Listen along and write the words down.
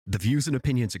The views and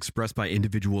opinions expressed by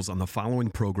individuals on the following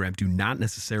program do not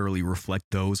necessarily reflect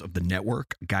those of the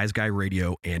network, Guys Guy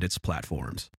Radio, and its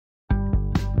platforms.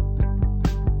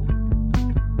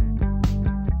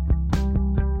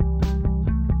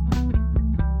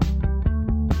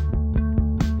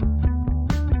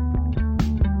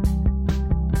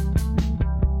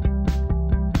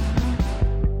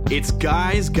 It's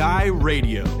Guys Guy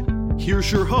Radio.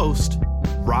 Here's your host,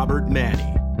 Robert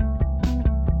Manny.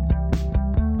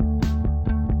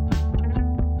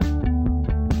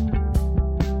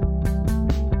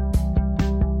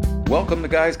 Welcome to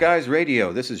Guys Guys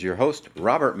Radio. This is your host,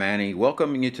 Robert Manny,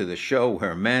 welcoming you to the show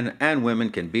where men and women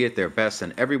can be at their best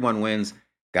and everyone wins,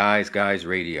 Guys Guys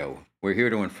Radio. We're here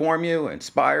to inform you,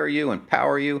 inspire you,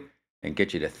 empower you, and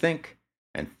get you to think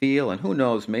and feel, and who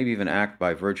knows, maybe even act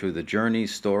by virtue of the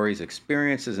journeys, stories,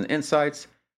 experiences, and insights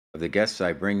of the guests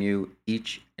I bring you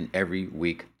each and every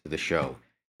week to the show.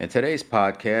 And today's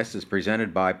podcast is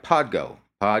presented by Podgo.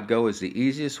 Podgo is the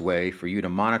easiest way for you to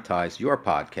monetize your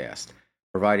podcast,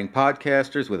 providing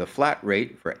podcasters with a flat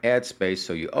rate for ad space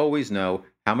so you always know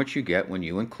how much you get when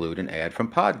you include an ad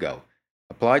from Podgo.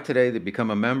 Apply today to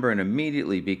become a member and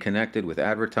immediately be connected with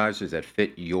advertisers that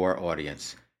fit your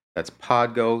audience. That's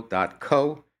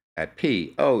podgo.co at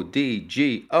podgo.co.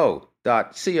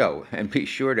 And be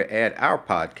sure to add our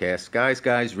podcast, Guys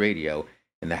Guys Radio,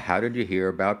 in the How Did You Hear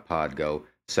About Podgo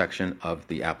section of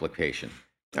the application.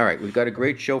 All right, we've got a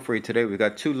great show for you today. We've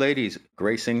got two ladies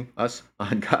gracing us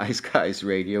on Guys Guys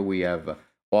Radio. We have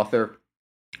author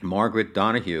Margaret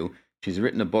Donahue. She's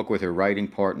written a book with her writing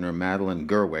partner, Madeline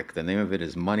Gerwick. The name of it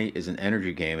is Money is an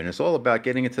Energy Game, and it's all about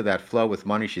getting into that flow with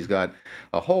money. She's got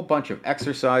a whole bunch of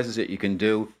exercises that you can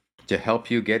do to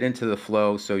help you get into the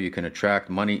flow so you can attract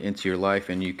money into your life,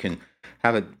 and you can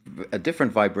have a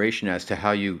different vibration as to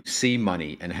how you see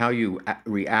money and how you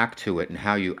react to it and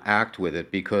how you act with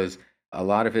it, because a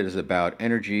lot of it is about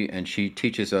energy, and she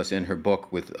teaches us in her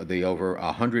book with the over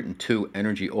 102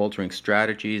 energy-altering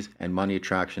strategies and money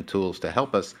attraction tools to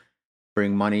help us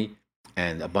bring money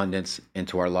and abundance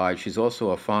into our lives. She's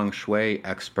also a feng shui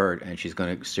expert, and she's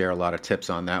going to share a lot of tips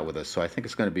on that with us. So I think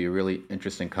it's going to be a really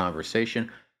interesting conversation.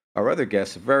 Our other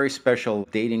guest, a very special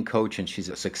dating coach, and she's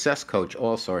a success coach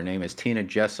also. Her name is Tina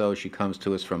Gesso. She comes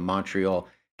to us from Montreal,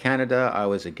 Canada. I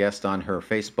was a guest on her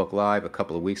Facebook Live a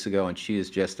couple of weeks ago, and she is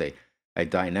just a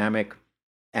dynamic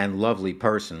and lovely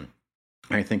person.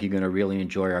 I think you're going to really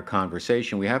enjoy our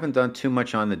conversation. We haven't done too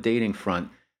much on the dating front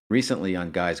recently on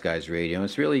Guys Guys Radio.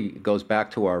 It really goes back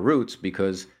to our roots,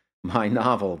 because my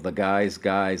novel, The Guys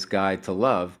Guys Guide to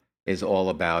Love, is all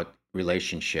about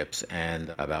relationships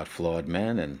and about flawed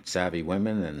men and savvy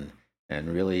women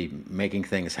and really making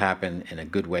things happen in a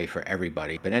good way for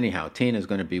everybody. But anyhow, Tina is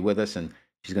going to be with us, and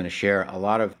she's going to share a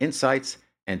lot of insights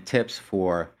and tips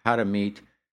for how to meet.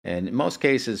 And in most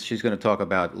cases, she's going to talk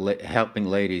about helping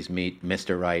ladies meet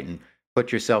Mr. Right and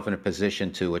put yourself in a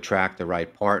position to attract the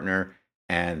right partner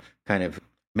and kind of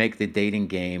make the dating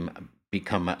game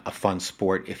become a fun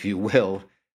sport, if you will,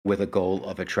 with a goal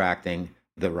of attracting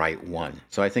the right one.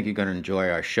 So I think you're going to enjoy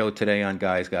our show today on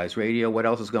Guys Guys Radio. What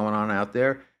else is going on out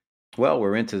there? Well,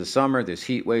 we're into the summer. There's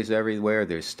heat waves everywhere.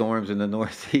 There's storms in the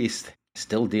Northeast.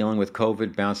 Still dealing with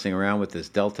COVID, bouncing around with this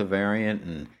Delta variant,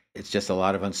 and it's just a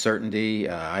lot of uncertainty.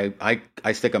 I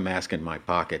stick a mask in my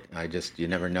pocket. You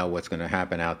never know what's going to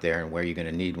happen out there and where you're going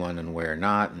to need one and where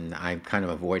not. And I'm kind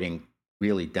of avoiding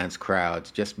really dense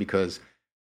crowds just because,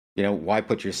 why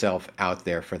put yourself out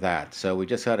there for that? So we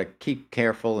just got to keep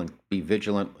careful and be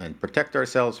vigilant and protect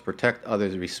ourselves, protect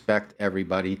others, respect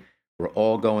everybody. We're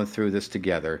all going through this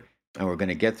together, and we're going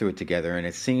to get through it together. And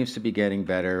it seems to be getting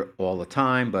better all the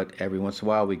time, but every once in a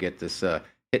while we get this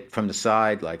hit from the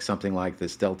side, like something like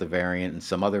this Delta variant and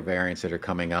some other variants that are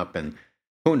coming up. And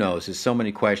who knows? There's so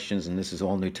many questions, and this is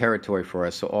all new territory for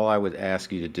us. So all I would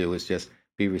ask you to do is just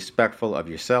be respectful of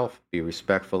yourself, be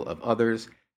respectful of others,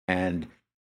 and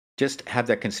just have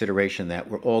that consideration that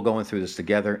we're all going through this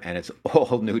together, and it's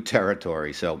all new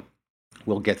territory. So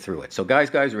we'll get through it. So Guys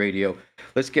Guys Radio,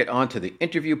 let's get on to the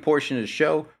interview portion of the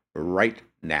show right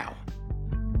now.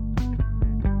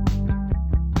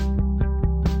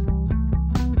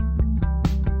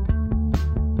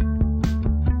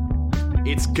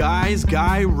 It's Guys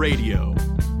Guy Radio.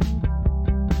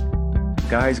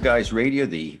 Guys Guys Radio,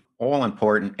 the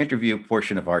all-important interview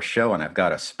portion of our show, and I've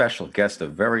got a special guest, a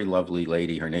very lovely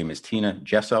lady. Her name is Tina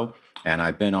Gesso, and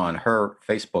I've been on her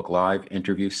Facebook Live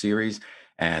interview series,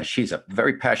 and she's a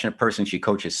very passionate person. She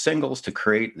coaches singles to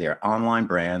create their online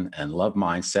brand and love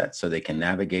mindset so they can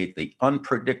navigate the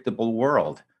unpredictable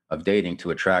world of dating to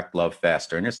attract love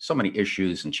faster. And there's so many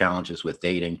issues and challenges with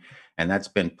dating. And that's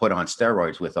been put on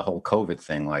steroids with the whole COVID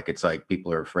thing. Like, it's like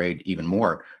people are afraid even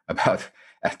more about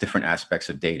different aspects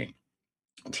of dating.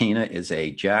 Tina is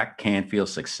a Jack Canfield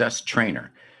success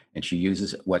trainer, and she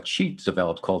uses what she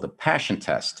developed called the passion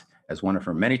test as one of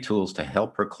her many tools to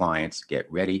help her clients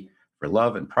get ready for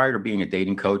love. And prior to being a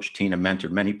dating coach, Tina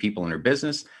mentored many people in her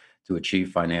business to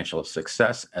achieve financial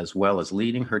success, as well as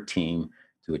leading her team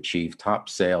to achieve top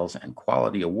sales and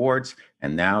quality awards.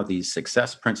 And now these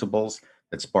success principles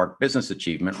that spark business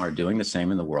achievement are doing the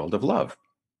same in the world of love.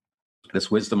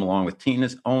 This wisdom, along with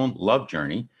Tina's own love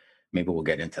journey, maybe we'll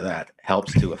get into that,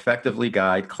 helps to effectively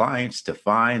guide clients to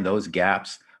find those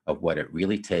gaps of what it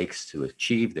really takes to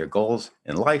achieve their goals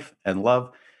in life and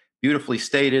love. Beautifully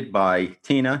stated by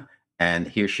Tina. And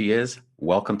here she is.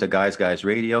 Welcome to Guys Guys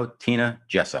Radio, Tina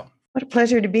Gesso. What a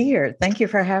pleasure to be here. Thank you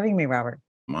for having me, Robert.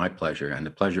 My pleasure, and the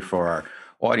pleasure for our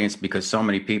audience, because so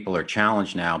many people are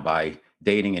challenged now by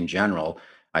dating in general.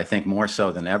 I think more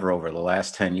so than ever over the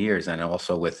last 10 years, and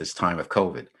also with this time of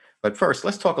COVID. But first,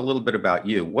 let's talk a little bit about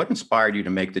you. What inspired you to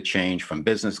make the change from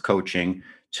business coaching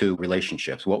to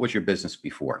relationships? What was your business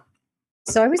before?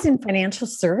 So I was in financial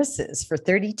services for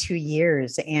 32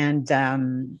 years. And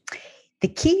the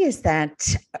key is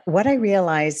that what I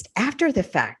realized after the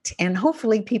fact, and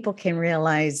hopefully people can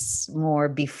realize more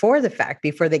before the fact,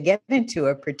 before they get into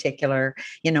a particular,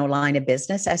 line of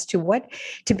business, as to what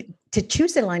to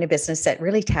choose a line of business that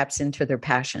really taps into their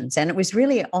passions. And it was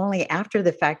really only after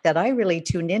the fact that I really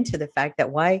tuned into the fact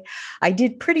that why I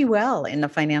did pretty well in the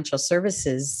financial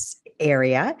services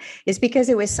area is because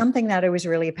it was something that I was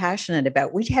really passionate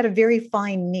about. We had a very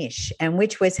fine niche, and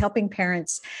which was helping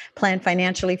parents plan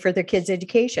financially for their kids'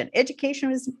 education. Education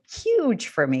was huge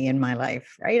for me in my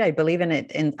life, right? I believe in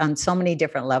it on so many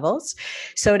different levels.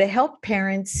 So to help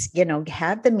parents,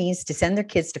 have the means to send their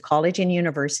kids to college and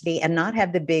university and not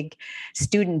have the big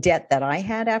student debt that I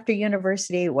had after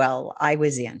university, well, I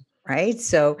was in. Right.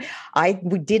 So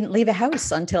we didn't leave a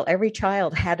house until every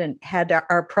child had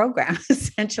our program,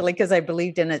 essentially, because I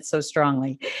believed in it so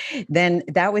strongly. Then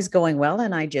that was going well.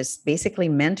 And I just basically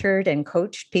mentored and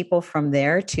coached people from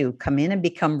there to come in and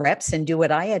become reps and do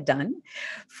what I had done,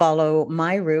 follow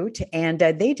my route. And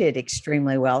they did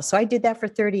extremely well. So I did that for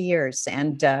 30 years.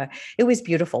 And it was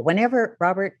beautiful. Whenever,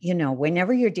 Robert,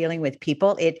 whenever you're dealing with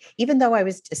people, even though I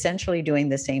was essentially doing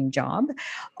the same job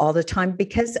all the time,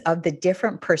 because of the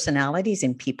different personalities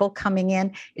and people coming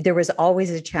in, there was always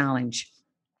a challenge.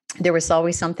 There was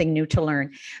always something new to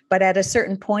learn. But at a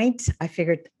certain point, I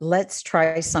figured, let's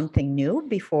try something new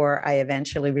before I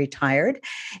eventually retired.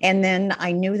 And then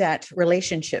I knew that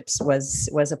relationships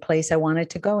was a place I wanted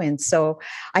to go in. So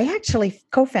I actually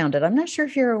co-founded, I'm not sure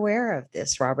if you're aware of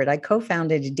this, Robert, I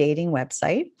co-founded a dating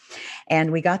website,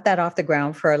 and we got that off the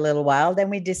ground for a little while. Then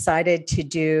we decided to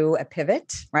do a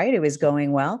pivot, right? It was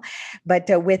going well. But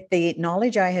with the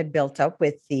knowledge I had built up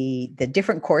with the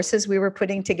different courses we were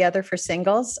putting together for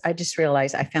singles, I just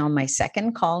realized I found my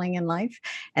second calling in life.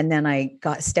 And then I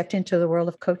stepped into the world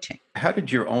of coaching. How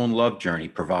did your own love journey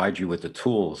provide you with the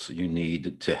tools you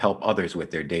need to help others with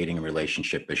their dating and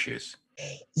relationship issues?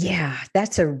 Yeah,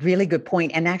 that's a really good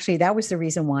point. And actually, that was the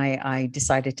reason why I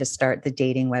decided to start the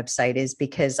dating website, is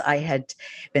because I had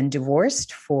been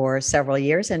divorced for several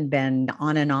years and been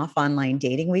on and off online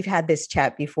dating. We've had this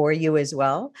chat before, you as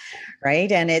well,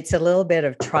 right? And it's a little bit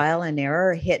of trial and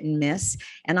error, hit and miss.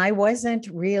 And I wasn't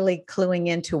really cluing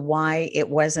into why it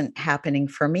wasn't happening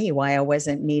for me, why I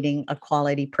wasn't meeting a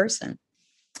quality person.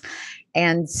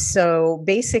 And so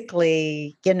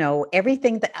basically,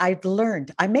 everything that I've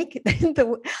learned, I'm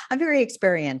very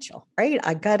experiential, right?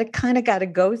 I got to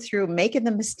go through making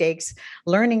the mistakes,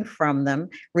 learning from them,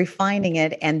 refining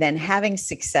it, and then having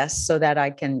success so that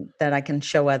I can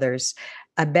show others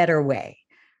a better way.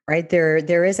 Right.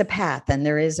 There is a path and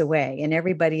there is a way, and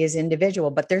everybody is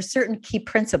individual, but there's certain key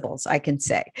principles I can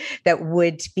say that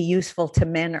would be useful to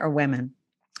men or women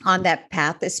on that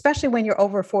path, especially when you're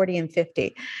over 40 and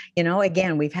 50.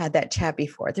 Again, we've had that chat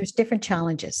before. There's different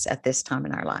challenges at this time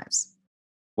in our lives.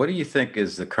 What do you think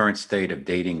is the current state of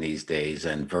dating these days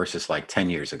and versus like 10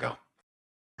 years ago?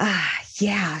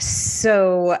 Yeah.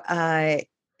 So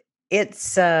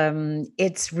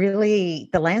it's really,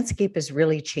 the landscape has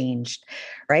really changed,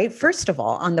 right? First of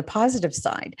all, on the positive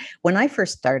side, when I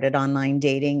first started online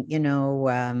dating,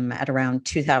 at around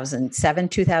 2007,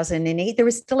 2008, there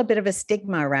was still a bit of a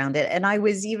stigma around it. And I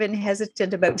was even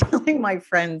hesitant about telling my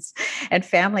friends and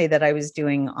family that I was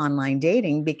doing online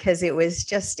dating, because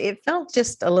it felt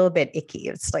just a little bit icky.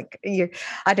 It's like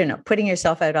I don't know, putting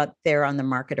yourself out there on the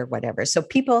market or whatever. So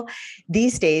people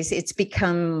these days, it's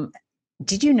become,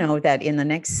 did you know that in the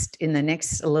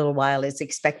next little while, it's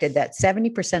expected that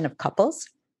 70% of couples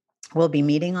will be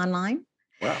meeting online.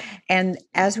 Wow. And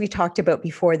as we talked about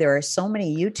before, there are so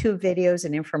many YouTube videos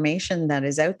and information that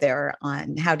is out there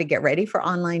on how to get ready for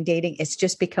online dating. It's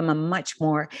just become a much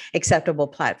more acceptable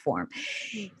platform.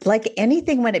 Like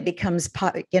anything, when it becomes,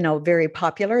 very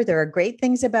popular, there are great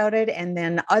things about it, and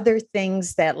then other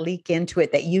things that leak into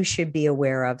it that you should be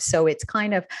aware of. So it's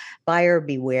kind of buyer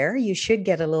beware. You should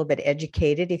get a little bit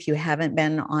educated if you haven't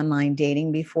been online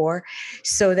dating before,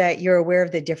 so that you're aware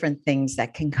of the different things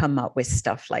that can come up with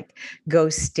stuff like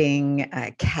ghosting,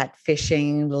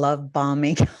 catfishing, love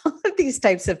bombing, all of these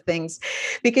types of things.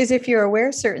 Because if you're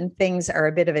aware certain things are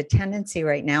a bit of a tendency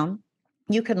right now,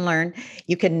 you can learn,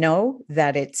 you can know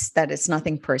that it's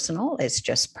nothing personal. It's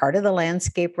just part of the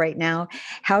landscape right now,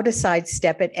 how to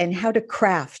sidestep it and how to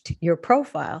craft your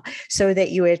profile so that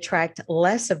you attract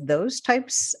less of those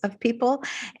types of people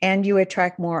and you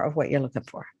attract more of what you're looking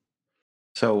for.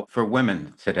 So for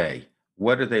women today,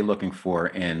 what are they looking for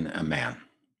in a man?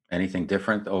 Anything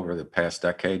different over the past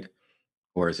decade?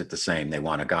 Or is it the same? They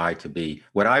want a guy to be,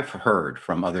 what I've heard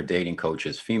from other dating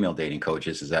coaches, female dating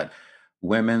coaches, is that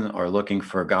women are looking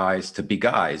for guys to be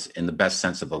guys in the best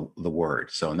sense of the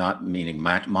word. So not meaning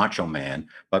macho man,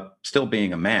 but still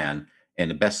being a man in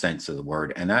the best sense of the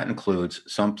word. And that includes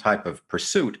some type of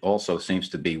pursuit also seems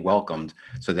to be welcomed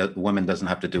so that the woman doesn't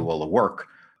have to do all the work,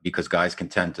 because guys can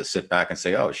tend to sit back and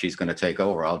say, oh, she's going to take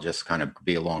over. I'll just kind of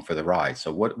be along for the ride.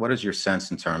 So what is your sense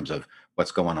in terms of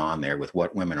what's going on there with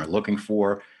what women are looking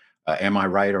for? Am I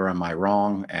right or am I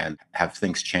wrong? And have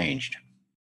things changed?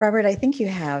 Robert, I think you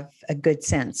have a good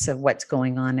sense of what's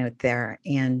going on out there.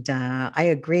 And I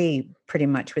agree pretty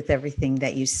much with everything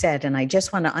that you said. And I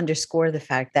just want to underscore the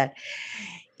fact that,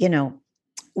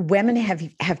 women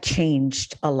have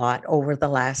changed a lot over the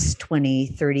last 20,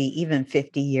 30, even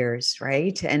 50 years,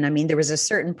 right? And I mean, there was a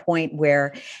certain point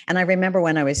where, and I remember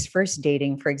when I was first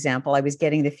dating, for example, I was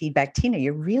getting the feedback, Tina,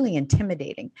 you're really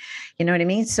intimidating. You know what I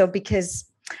mean? So because,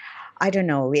 I don't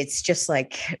know, it's just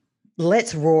like,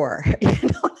 let's roar. You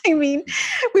know what I mean?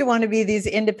 We want to be these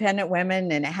independent women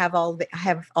and have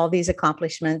all these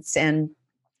accomplishments and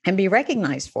be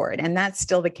recognized for it. And that's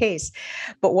still the case.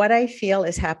 But what I feel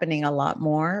is happening a lot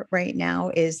more right now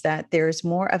is that there's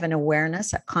more of an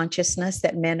awareness, a consciousness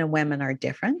that men and women are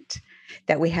different,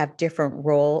 that we have different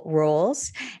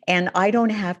roles. And I don't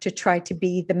have to try to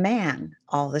be the man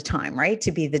all the time, right?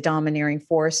 To be the domineering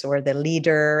force or the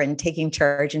leader and taking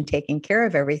charge and taking care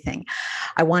of everything.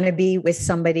 I want to be with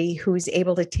somebody who's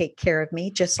able to take care of me,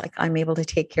 just like I'm able to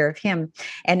take care of him.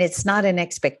 And it's not an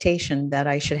expectation that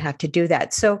I should have to do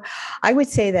that. So I would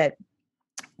say that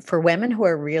for women who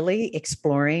are really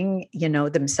exploring,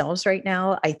 themselves right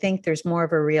now, I think there's more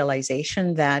of a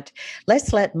realization that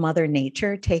let's let Mother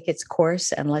Nature take its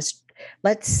course and let's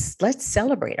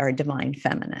celebrate our divine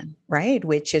feminine, right?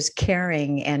 Which is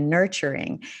caring and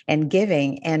nurturing and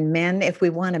giving. And men, if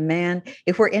we want a man,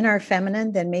 if we're in our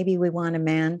feminine, then maybe we want a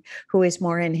man who is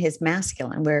more in his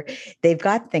masculine, where they've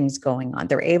got things going on.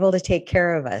 They're able to take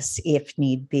care of us if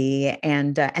need be.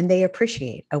 And they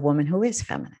appreciate a woman who is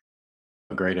feminine.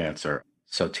 A great answer.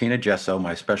 So Tina Gesso,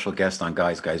 my special guest on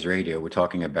Guys Guys Radio, we're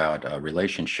talking about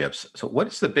relationships. So what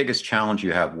is the biggest challenge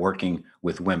you have working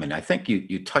with women? I think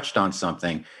you touched on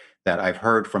something that I've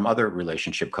heard from other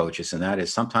relationship coaches, and that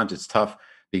is sometimes it's tough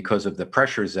because of the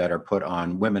pressures that are put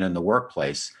on women in the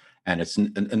workplace. And it's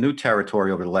a new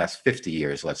territory over the last 50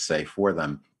 years, let's say, for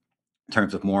them in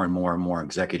terms of more and more and more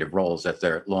executive roles that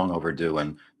they're long overdue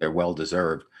and they're well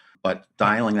deserved. But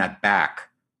dialing that back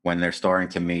when they're starting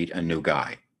to meet a new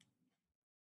guy.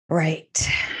 Right.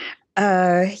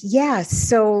 Yeah.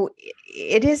 So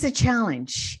it is a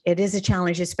challenge. It is a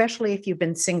challenge, especially if you've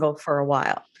been single for a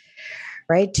while,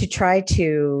 right? To try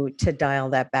to dial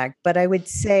that back. But I would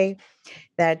say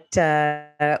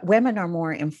that women are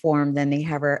more informed than they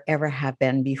ever have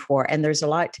been before. And there's a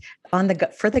lot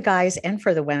for the guys and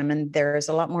for the women. There's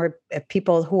a lot more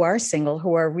people who are single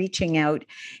who are reaching out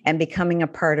and becoming a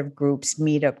part of groups,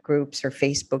 meetup groups or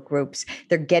Facebook groups.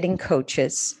 They're getting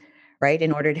coaches, right,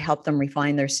 in order to help them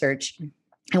refine their search.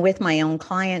 And with my own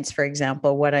clients, for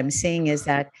example, what I'm seeing is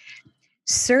that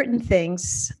certain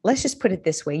things, let's just put it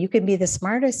this way, you can be the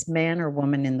smartest man or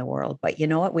woman in the world, but you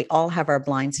know what? We all have our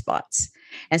blind spots.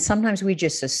 And sometimes we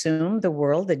just assume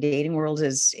the dating world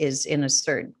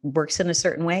works in a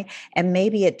certain way, and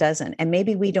maybe it doesn't. And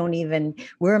maybe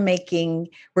we're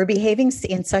behaving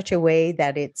in such a way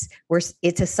that it's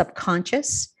a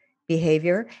subconscious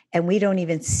behavior and we don't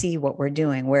even see what we're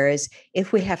doing. Whereas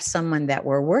if we have someone that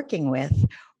we're working with,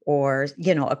 or,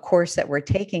 a course that we're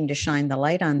taking to shine the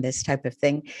light on this type of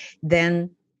thing, then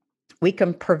we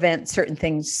can prevent certain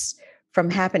things from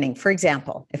happening. For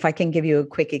example, if I can give you a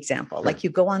quick example, like you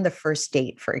go on the first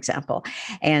date, for example,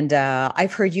 and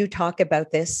I've heard you talk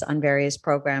about this on various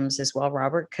programs as well,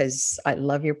 Robert, because I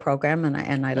love your program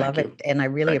and I love it. And I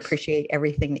really appreciate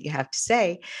everything that you have to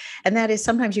say. And that is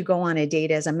sometimes you go on a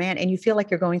date as a man and you feel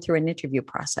like you're going through an interview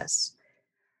process,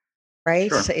 right?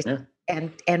 Sure. So Yeah.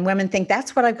 and women think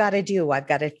that's what I've got to do. I've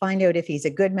got to find out if he's a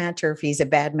good match or if he's a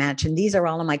bad match. And these are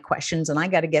all of my questions and I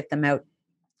got to get them out.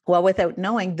 Well, without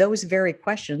knowing those very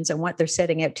questions and what they're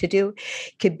setting out to do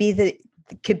could be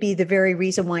the very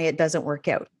reason why it doesn't work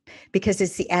out, because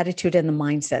it's the attitude and the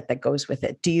mindset that goes with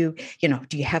it. Do you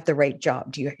have the right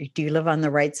job? Do you live on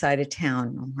the right side of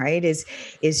town? Right?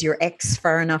 Is your ex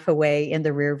far enough away in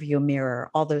the rear view mirror?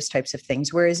 All those types of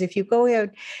things. Whereas if you go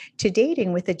out to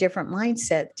dating with a different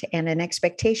mindset and an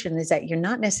expectation is that you're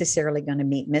not necessarily going to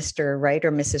meet Mr. Right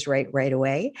or Mrs. Right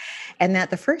away, and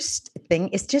that the first thing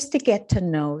is just to get to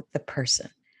know the person.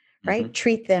 Right? Mm-hmm.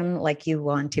 Treat them like you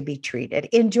want to be treated.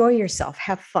 Enjoy yourself.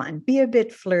 Have fun. Be a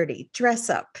bit flirty. Dress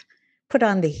up. Put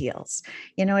on the heels.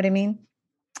 You know what I mean?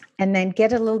 And then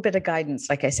get a little bit of guidance,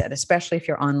 like I said, especially if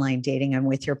you're online dating and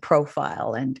with your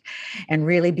profile, and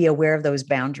really be aware of those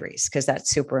boundaries, because that's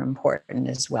super important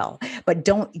as well. But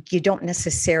you don't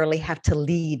necessarily have to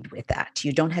lead with that.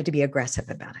 You don't have to be aggressive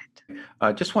about it.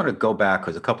 I just want to go back,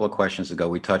 because a couple of questions ago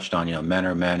we touched on, men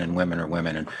are men and women are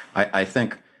women. And I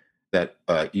think that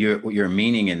your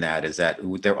meaning in that is that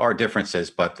there are differences,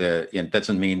 but it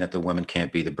doesn't mean that the woman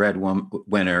can't be the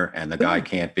breadwinner and the guy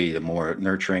can't be the more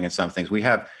nurturing in some things. We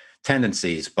have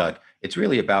tendencies, but it's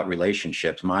really about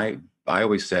relationships. I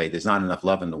always say there's not enough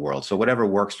love in the world. So whatever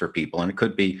works for people, and it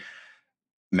could be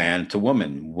man to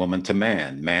woman, woman to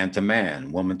man to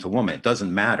man, woman to woman. It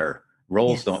doesn't matter.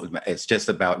 Roles don't. It's just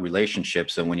about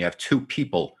relationships. And when you have two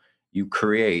people, you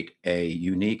create a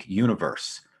unique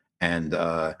universe. And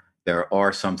there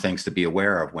are some things to be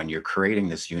aware of when you're creating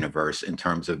this universe in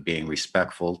terms of being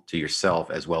respectful to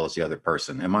yourself as well as the other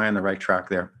person. Am I on the right track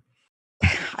there?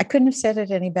 I couldn't have said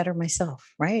it any better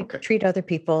myself, right? Okay. Treat other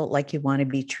people like you want to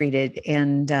be treated.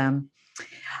 And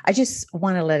I just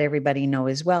want to let everybody know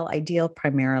as well, I deal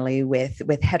primarily with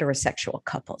heterosexual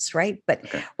couples, right? But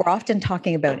we're often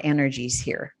talking about energies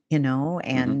here,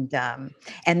 and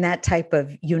that type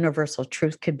of universal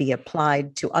truth could be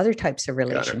applied to other types of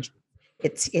relationships.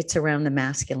 It's around the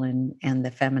masculine and the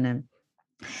feminine.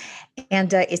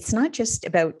 And it's not just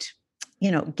about,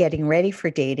 getting ready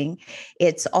for dating.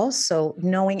 It's also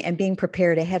knowing and being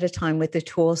prepared ahead of time with the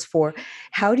tools for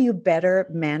how do you better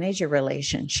manage a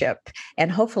relationship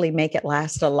and hopefully make it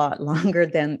last a lot longer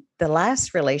than the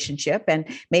last relationship, and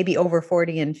maybe over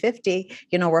 40 and 50,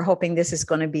 we're hoping this is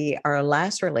going to be our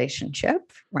last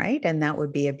relationship, right? And that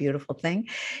would be a beautiful thing.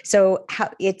 So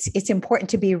it's important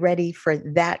to be ready for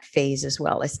that phase as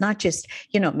well. It's not just,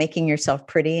 making yourself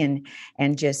pretty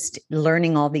and just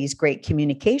learning all these great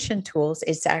communication tools.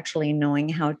 It's actually knowing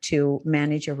how to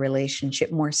manage a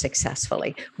relationship more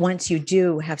successfully once you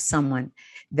do have someone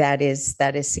that is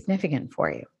significant for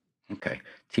you. Okay.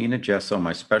 Tina Gesso,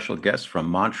 my special guest from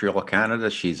Montreal, Canada.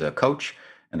 She's a coach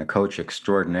and a coach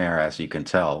extraordinaire, as you can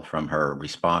tell from her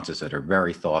responses that are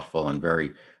very thoughtful and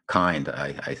very kind,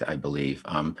 I believe.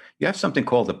 You have something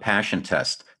called the passion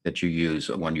test that you use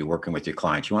when you're working with your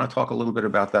clients. You want to talk a little bit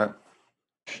about that?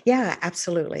 Yeah,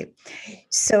 absolutely.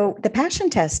 So the passion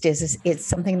test it's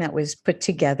something that was put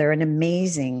together, an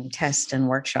amazing test and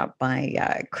workshop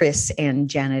by Chris and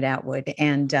Janet Atwood.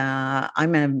 And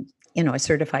I'm a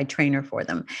certified trainer for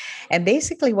them. And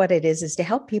basically what it is to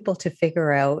help people to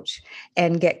figure out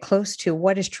and get close to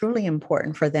what is truly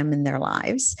important for them in their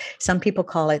lives. Some people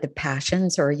call it the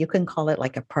passions, or you can call it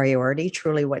like a priority,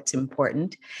 truly what's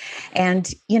important.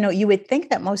 And, you would think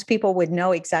that most people would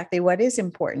know exactly what is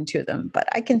important to them. But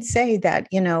I can say that,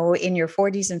 in your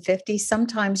 40s and 50s,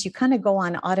 sometimes you kind of go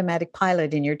on automatic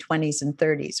pilot in your 20s and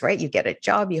 30s, right? You get a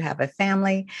job, you have a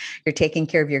family, you're taking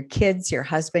care of your kids, your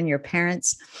husband, your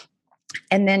parents.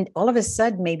 And then all of a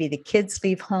sudden, maybe the kids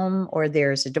leave home or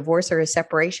there's a divorce or a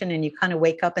separation, and you kind of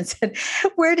wake up and said,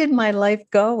 where did my life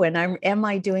go? And am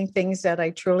I doing things that I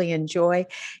truly enjoy?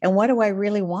 And what do I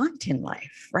really want in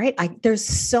life, right? There's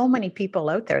so many people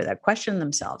out there that question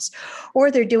themselves, or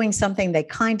they're doing something they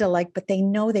kind of like, but they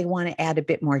know they want to add a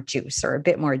bit more juice or a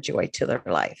bit more joy to their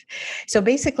life. So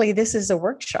basically, this is a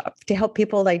workshop to help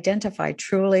people identify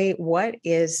truly what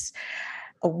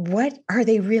are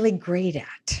they really great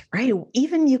at, right?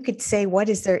 Even you could say,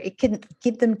 it can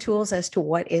give them tools as to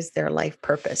what is their life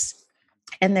purpose.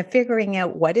 and then figuring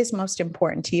out what is most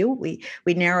important to you.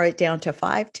 We narrow it down to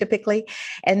 5 typically,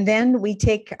 and then we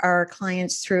take our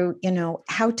clients through,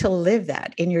 how to live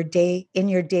that in your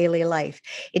daily life.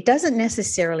 It doesn't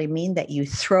necessarily mean that you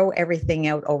throw everything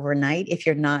out overnight if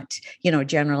you're not,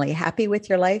 generally happy with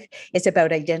your life. It's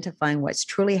about identifying what's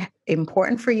truly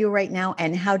important for you right now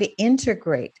and how to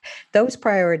integrate those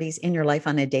priorities in your life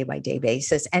on a day-by-day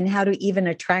basis, and how to even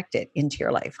attract it into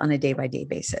your life on a day-by-day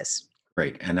basis.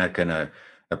 Great. And that kind of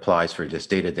applies for just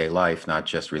day-to-day life, not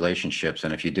just relationships.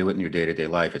 And if you do it in your day-to-day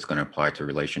life, it's going to apply to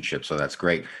relationships. So that's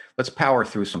great. Let's power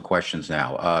through some questions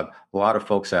now. A lot of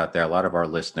folks out there, a lot of our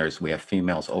listeners, we have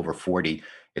females over 40.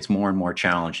 It's more and more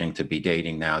challenging to be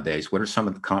dating nowadays. What are some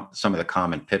of the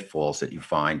common pitfalls that you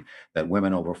find that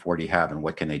women over 40 have, and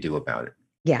what can they do about it?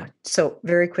 Yeah. So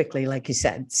very quickly, like you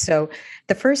said. So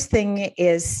the first thing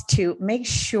is to make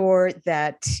sure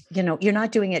that, you're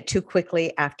not doing it too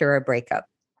quickly after a breakup.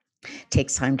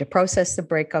 Takes time to process the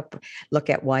breakup, look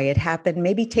at why it happened,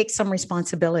 maybe take some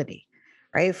responsibility,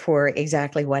 right, for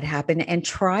exactly what happened, and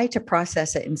try to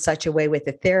process it in such a way with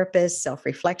a therapist,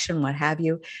 self-reflection, what have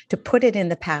you, to put it in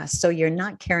the past. So you're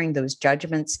not carrying those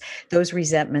judgments, those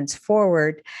resentments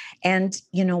forward. And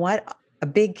you know what? A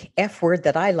big F word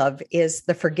that I love is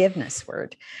the forgiveness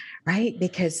word, right?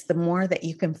 Because the more that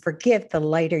you can forgive, the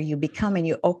lighter you become, and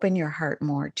you open your heart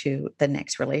more to the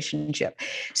next relationship.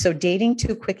 So dating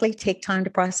too quickly, take time to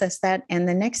process that. And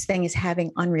the next thing is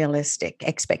having unrealistic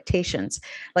expectations.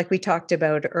 Like we talked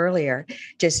about earlier,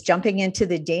 just jumping into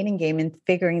the dating game and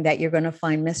figuring that you're going to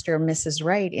find Mr. or Mrs.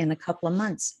 Right in a couple of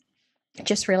months.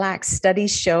 Just relax.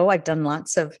 Studies show, I've done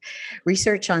lots of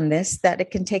research on this, that it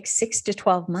can take 6 to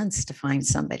 12 months to find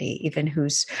somebody,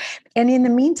 and in the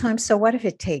meantime, so what if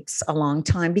it takes a long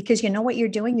time? Because you know what you're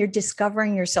doing? You're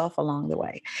discovering yourself along the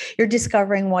way. You're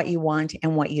discovering what you want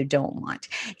and what you don't want.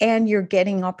 And you're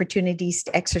getting opportunities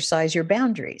to exercise your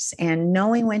boundaries and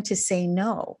knowing when to say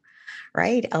no,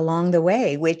 right, along the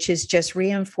way, which is just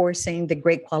reinforcing the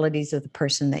great qualities of the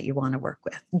person that you want to work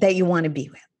with, that you want to be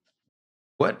with.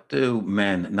 What do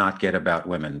men not get about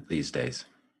women these days?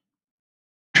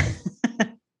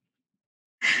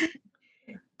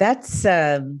 That's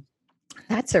a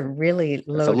really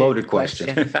loaded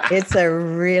question. It's a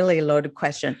really loaded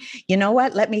question. You know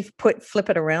what? Let me flip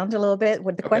it around a little bit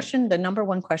with the question. The number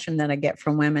one question that I get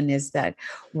from women is that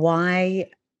why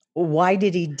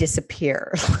did he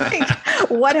disappear? Like,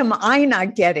 what am I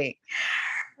not getting?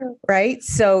 Right.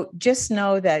 So just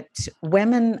know that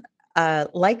women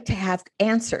like to have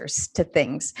answers to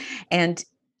things. And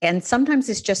sometimes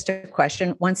it's just a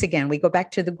question. Once again, we go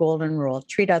back to the golden rule: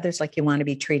 treat others like you want to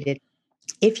be treated.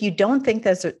 If you don't think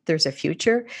there's a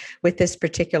future with this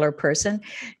particular person,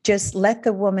 just let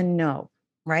the woman know,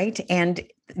 right? And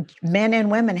men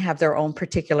and women have their own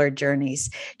particular journeys.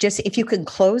 Just if you can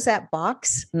close that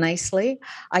box nicely,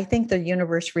 I think the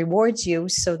universe rewards you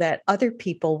so that other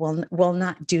people will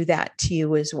not do that to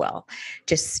you as well.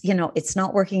 Just, it's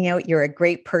not working out. You're a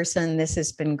great person. This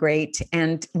has been great.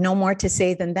 And no more to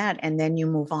say than that. And then you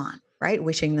move on, right?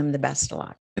 Wishing them the best of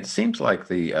luck. It seems like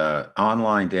the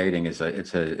online dating is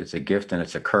a gift and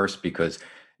it's a curse, because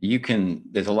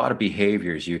there's a lot of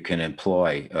behaviors you can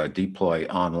deploy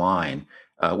online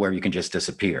where you can just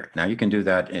disappear. Now you can do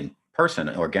that in person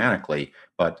organically,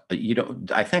 but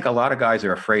I think a lot of guys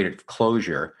are afraid of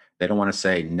closure. They don't want to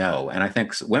say no. And I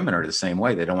think women are the same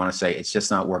way. They don't want to say it's just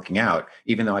not working out,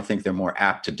 even though I think they're more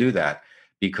apt to do that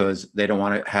because they don't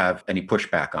want to have any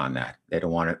pushback on that. They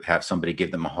don't want to have somebody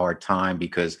give them a hard time,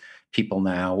 because people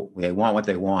now, they want what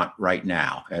they want right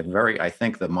now. I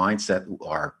think the mindset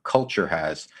our culture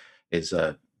has is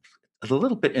a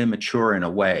little bit immature in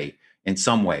a way, in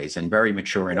some ways, and very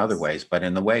mature in other ways. But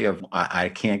in the way of I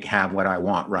can't have what I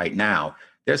want right now,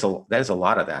 there's a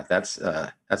lot of that. That's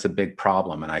a big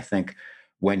problem. And I think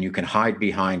when you can hide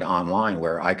behind online,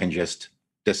 where I can just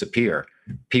disappear,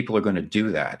 people are going to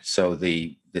do that. So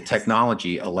the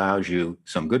technology allows you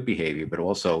some good behavior, but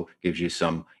also gives you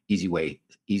some easy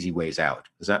ways out.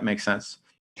 Does that make sense?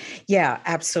 Yeah,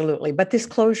 absolutely. But this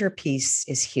closure piece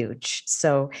is huge.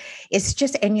 So it's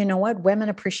just, and you know what? Women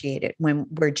appreciate it when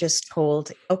we're just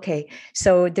told, okay,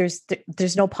 so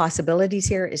there's no possibilities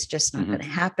here. It's just not going to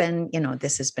happen.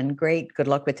 This has been great. Good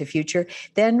luck with the future.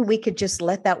 Then we could just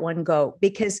let that one go,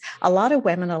 because a lot of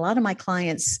women, a lot of my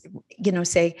clients,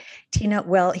 say, Tina,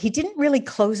 well, he didn't really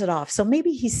close it off. So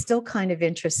maybe he's still kind of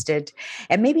interested,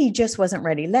 and maybe he just wasn't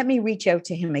ready. Let me reach out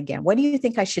to him again. What do you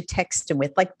think I should text him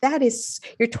with? Like, that is,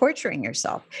 you're torturing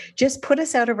yourself. Just put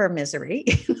us out of our misery.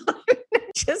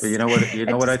 You know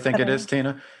what I think it is,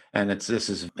 Tina? And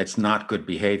it's not good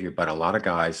behavior, but a lot of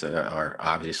guys are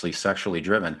obviously sexually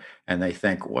driven, and they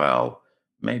think, well,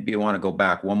 maybe you want to go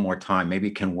back one more time. Maybe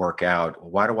it can work out.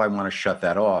 Why do I want to shut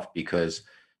that off? Because,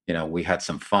 we had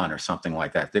some fun or something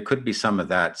like that. There could be some of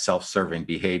that self-serving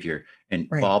behavior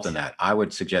involved in Right. that. I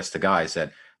would suggest to guys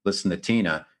that listen to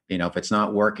Tina, if it's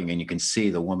not working and you can see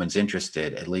the woman's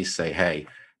interested, at least say, hey,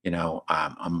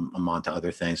 I'm on to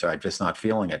other things, or I'm just not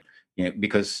feeling it.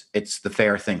 Because it's the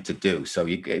fair thing to do. So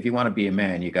if you want to be a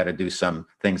man, you got to do some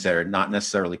things that are not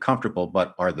necessarily comfortable,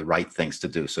 but are the right things to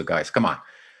do. So guys, come on.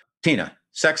 Tina,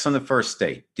 sex on the first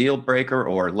date, deal breaker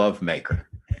or love maker?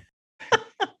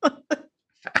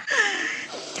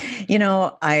 You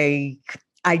know, I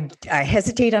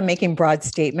hesitate on making broad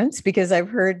statements because I've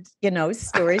heard,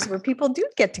 stories where people do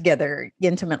get together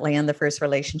intimately in the first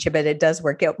relationship and it does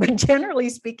work out. But generally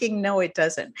speaking, no, it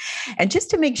doesn't. And just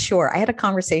to make sure, I had a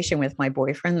conversation with my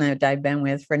boyfriend that I've been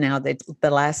with for now the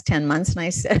last 10 months. And I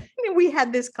said, we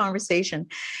had this conversation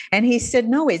and he said,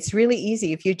 no, it's really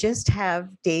easy. If you just have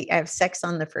sex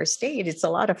on the first date, it's a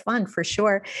lot of fun for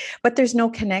sure, but there's no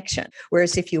connection.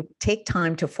 Whereas if you take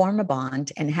time to form a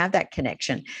bond and have that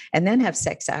connection and then have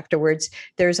sex afterwards,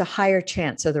 there's a higher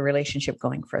chance of the relationship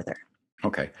going further.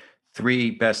 Okay.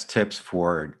 3 best tips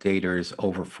for daters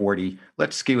over 40.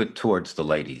 Let's skew it towards the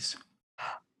ladies.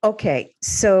 Okay,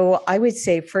 so I would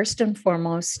say first and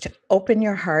foremost, open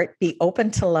your heart, be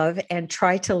open to love, and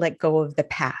try to let go of the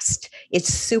past.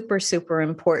 It's super, super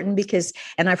important because,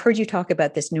 and I've heard you talk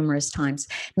about this numerous times,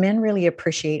 men really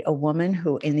appreciate a woman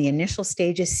who in the initial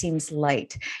stages seems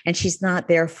light and she's not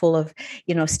there full of,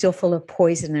 still full of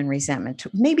poison and resentment.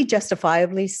 Maybe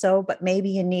justifiably so, but maybe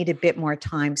you need a bit more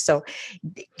time. So,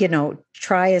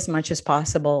 try as much as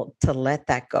possible to let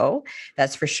that go.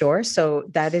 That's for sure. So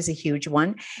that is a huge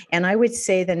one. And I would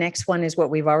say the next one is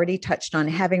what we've already touched on,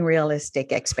 having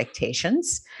realistic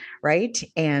expectations, right?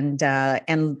 And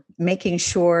making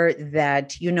sure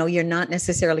that, you're not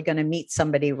necessarily going to meet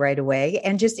somebody right away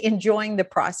and just enjoying the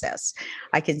process,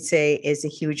 I can say is a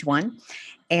huge one.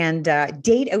 And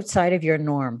date outside of your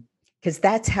norm. Because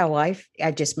that's how I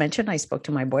just mentioned, I spoke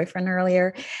to my boyfriend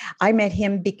earlier. I met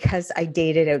him because I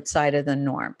dated outside of the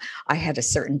norm. I had a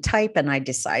certain type and I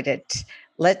decided,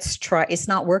 let's try. It's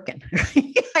not working.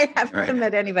 I haven't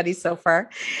met anybody so far.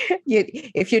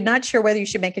 If you're not sure whether you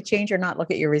should make a change or not,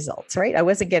 look at your results, right? I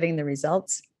wasn't getting the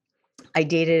results. I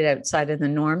dated outside of the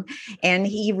norm and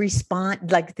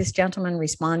this gentleman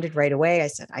responded right away. I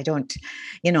said,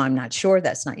 I'm not sure.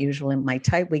 That's not usually my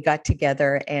type. We got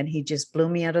together and he just blew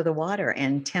me out of the water.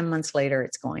 And 10 months later,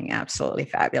 it's going absolutely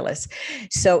fabulous.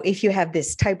 So if you have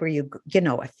this type where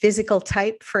a physical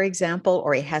type, for example,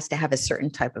 or he has to have a certain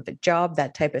type of a job,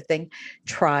 that type of thing,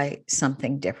 try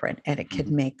something different. And it could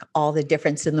make all the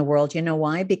difference in the world. You know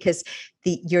why? Because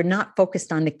you're not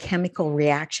focused on the chemical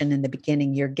reaction in the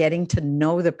beginning. You're getting to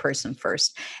know the person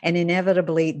first. And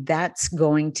inevitably, that's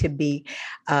going to be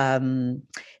the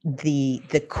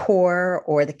core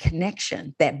or the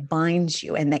connection that binds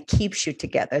you and that keeps you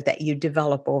together, that you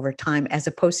develop over time, as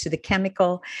opposed to the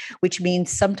chemical, which means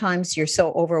sometimes you're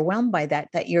so overwhelmed by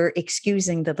that you're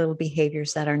excusing the little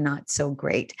behaviors that are not so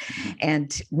great.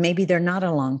 And maybe they're not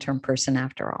a long-term person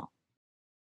after all.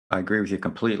 I agree with you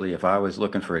completely. If I was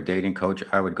looking for a dating coach,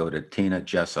 I would go to Tina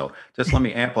Gesso. Just let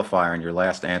me amplify on your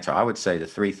last answer. I would say the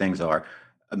 3 things are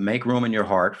make room in your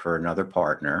heart for another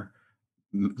partner,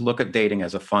 look at dating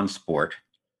as a fun sport,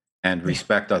 and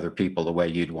respect other people the way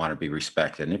you'd want to be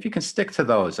respected. And if you can stick to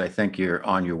those, I think you're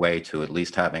on your way to at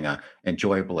least having an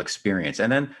enjoyable experience.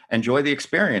 And then enjoy the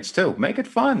experience too. Make it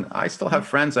fun. I still have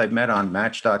friends I've met on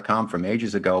Match.com from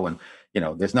ages ago, and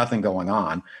there's nothing going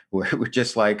on. We're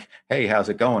just like, hey, how's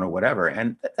it going, or whatever.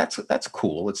 And that's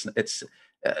cool. It's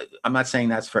I'm not saying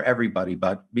that's for everybody,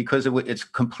 but because it's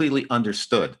completely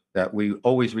understood that we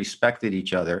always respected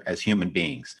each other as human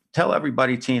beings. Tell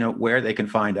everybody, Tina, where they can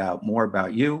find out more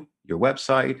about you, your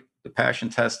website, the passion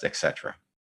test, etc.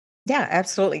 Yeah,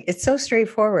 absolutely. It's so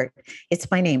straightforward. It's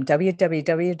my name,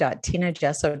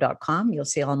 www.tinagesso.com. You'll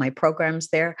see all my programs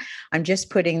there. I'm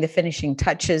just putting the finishing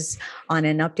touches on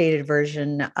an updated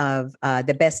version of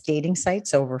the best dating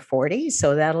sites over 40.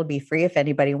 So that'll be free if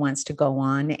anybody wants to go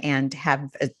on and have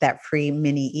that free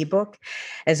mini ebook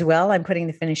as well. I'm putting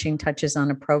the finishing touches on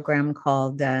a program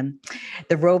called the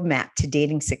Roadmap to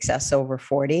Dating Success Over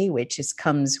 40, which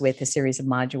comes with a series of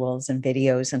modules and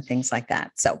videos and things like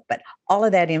that. So, but all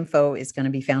of that info is going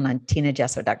to be found on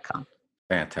tinagesso.com.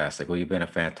 Fantastic. Well, you've been a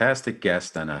fantastic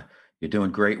guest and you're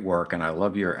doing great work. And I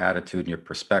love your attitude and your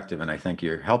perspective. And I think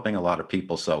you're helping a lot of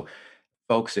people. So,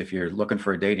 folks, if you're looking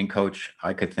for a dating coach,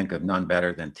 I could think of none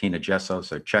better than Tina Gesso.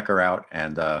 So check her out.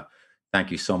 And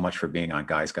thank you so much for being on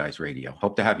Guys Guys Radio.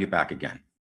 Hope to have you back again.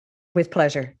 With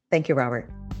pleasure. Thank you, Robert.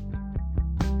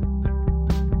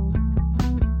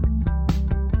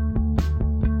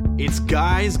 It's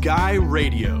Guys Guy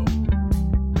Radio.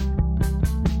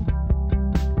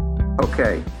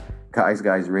 Okay, Guys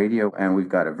Radio, and we've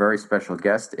got a very special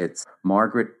guest. It's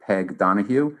Margaret Peg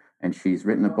Donahue, and she's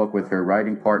written a book with her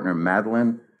writing partner,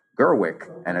 Madeline Gerwick,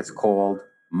 and it's called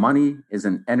Money is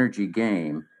an Energy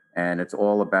Game, and it's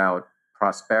all about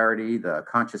prosperity, the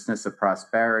consciousness of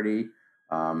prosperity,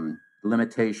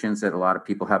 limitations that a lot of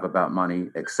people have about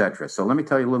money, etc. So let me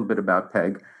tell you a little bit about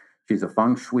Peg. She's a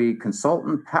feng shui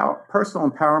consultant, personal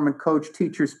empowerment coach,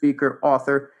 teacher, speaker,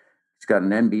 author. She's got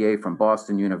an MBA from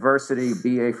Boston University,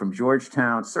 BA from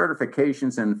Georgetown,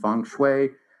 certifications in feng shui,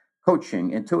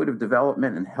 coaching, intuitive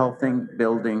development, and healthing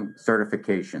building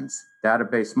certifications.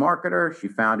 Database marketer, she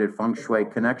founded Feng Shui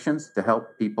Connections to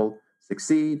help people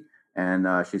succeed, and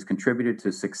she's contributed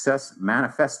to Success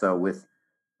Manifesto with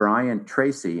Brian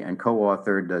Tracy and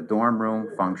co-authored the Dorm Room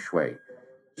Feng Shui.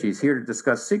 She's here to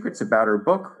discuss secrets about her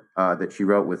book that she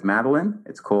wrote with Madeline.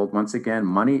 It's called, once again,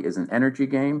 Money is an Energy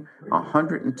Game,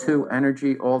 102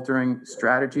 energy-altering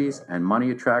strategies and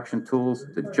money attraction tools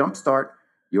to jumpstart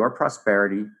your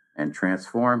prosperity and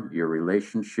transform your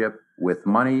relationship with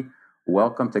money.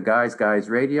 Welcome to Guys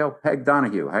Radio. Peg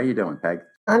Donahue, how you doing, Peg?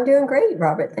 I'm doing great,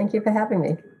 Robert. Thank you for having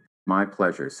me. My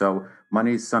pleasure. So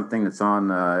money is something that's on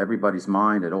everybody's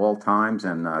mind at all times,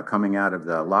 and coming out of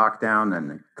the lockdown and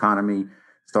the economy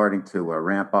starting to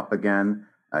ramp up again,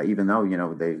 even though,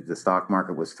 the stock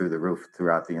market was through the roof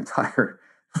throughout the entire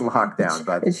lockdown.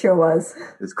 But it sure was.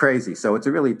 It's crazy. So it's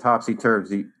a really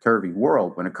topsy-turvy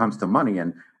world when it comes to money.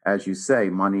 And as you say,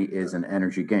 money is an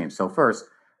energy game. So first,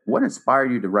 what inspired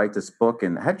you to write this book,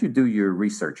 and how did you do your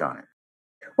research on it?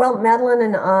 Well, Madeline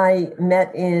and I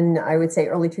met in, I would say,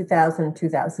 early 2000,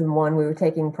 2001. We were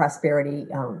taking prosperity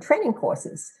training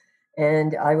courses.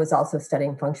 And I was also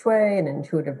studying feng shui and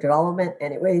intuitive development.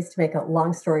 Anyways, to make a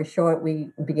long story short,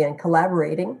 we began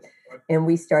collaborating and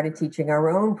we started teaching our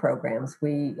own programs.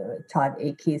 We taught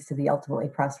 8 Keys to the Ultimately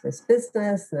Prosperous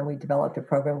Business. And then we developed a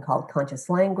program called Conscious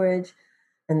Language,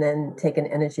 and then take an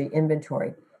energy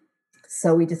inventory.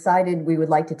 So we decided we would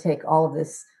like to take all of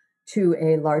this to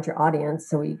a larger audience.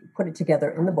 So we put it together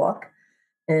in the book.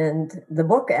 And the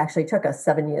book actually took us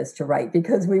 7 years to write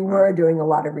because we were doing a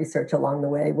lot of research along the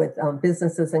way with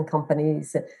businesses and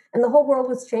companies, and the whole world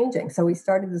was changing. So we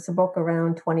started this book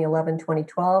around 2011,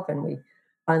 2012, and we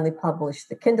finally published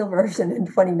the Kindle version in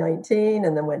 2019,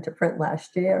 and then went to print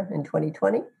last year in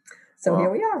 2020. So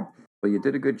here we are. Well, you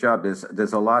did a good job.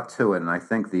 There's a lot to it, and I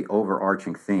think the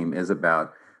overarching theme is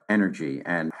about energy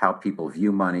and how people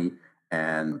view money,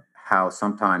 and how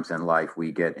sometimes in life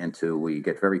we get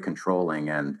very controlling,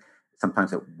 and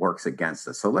sometimes it works against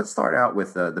us. So let's start out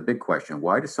with the big question.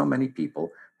 Why do so many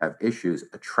people have issues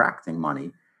attracting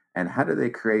money, and how do they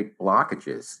create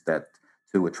blockages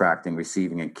to attracting,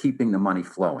 receiving, and keeping the money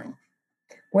flowing?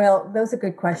 Well, those are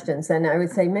good questions. And I would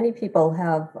say many people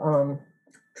have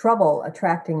trouble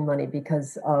attracting money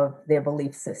because of their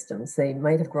belief systems. They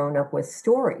might have grown up with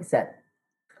stories that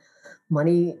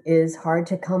money is hard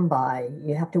to come by.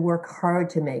 You have to work hard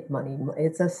to make money.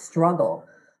 It's a struggle.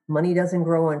 Money doesn't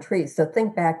grow on trees. So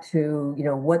think back to,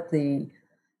 what the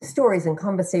stories and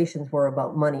conversations were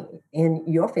about money in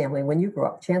your family when you grew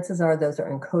up. Chances are those are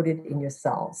encoded in your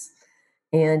cells.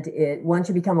 And once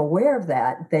you become aware of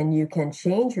that, then you can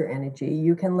change your energy.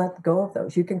 You can let go of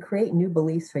those. You can create new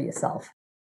beliefs for yourself.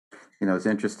 It's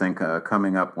interesting.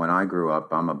 Coming up when I grew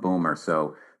up, I'm a boomer.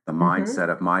 So the mindset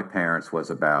of my parents was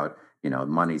about,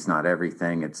 money's not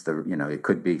everything. It's it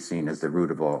could be seen as the root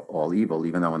of all evil,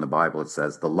 even though in the Bible it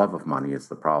says the love of money is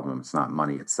the problem. It's not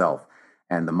money itself.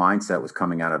 And the mindset was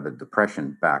coming out of a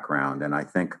depression background. And I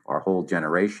think our whole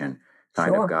generation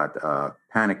kind of got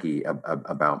panicky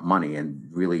about money, and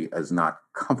really is not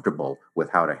comfortable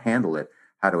with how to handle it,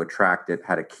 how to attract it,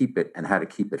 how to keep it, and how to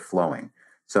keep it flowing.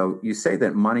 So you say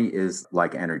that money is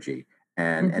like energy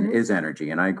and is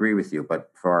energy. And I agree with you. But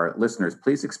for our listeners,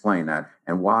 please explain that.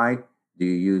 And why do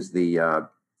you use the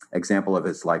example of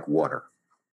it's like water?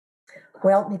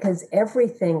 Well, because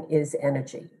everything is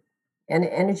energy. And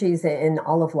energy is in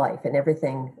all of life, and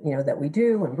everything, that we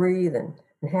do and breathe and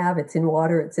have. It's in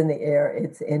water, it's in the air,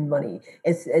 it's in money.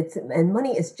 And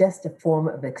money is just a form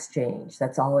of exchange.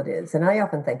 That's all it is. And I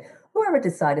often think, whoever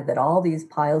decided that all these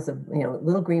piles of,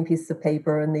 little green pieces of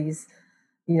paper and these,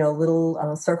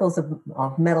 little circles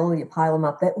of metal, you pile them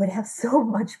up, that would have so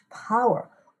much power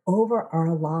over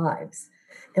our lives.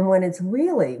 And when it's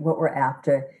really what we're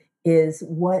after is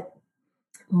what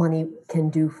money can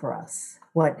do for us,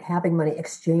 what having money,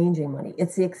 exchanging money,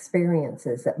 it's the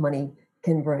experiences that money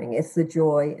can bring. It's the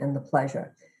joy and the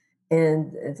pleasure.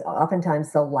 And it's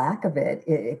oftentimes the lack of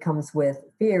it comes with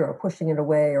fear or pushing it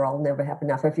away, or I'll never have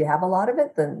enough. If you have a lot of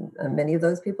it, then many of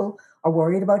those people are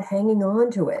worried about hanging on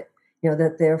to it,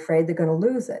 that they're afraid they're going to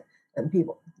lose it. And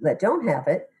people that don't have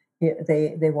it,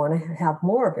 they want to have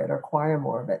more of it or acquire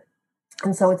more of it.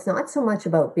 And so it's not so much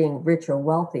about being rich or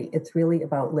wealthy. It's really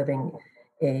about living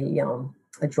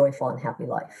a joyful and happy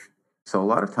life. So a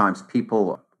lot of times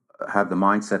people have the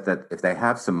mindset that if they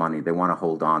have some money, they want to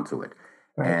hold on to it.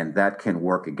 Right. And that can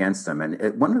work against them.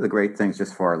 And one of the great things,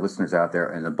 just for our listeners out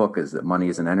there in the book, is that Money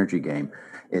is an Energy Game,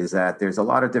 is that there's a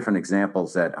lot of different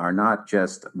examples that are not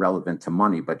just relevant to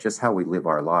money, but just how we live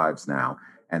our lives now.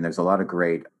 And there's a lot of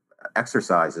great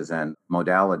exercises and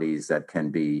modalities that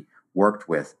can be worked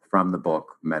with from the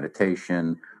book: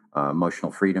 meditation,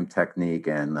 emotional freedom technique,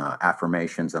 and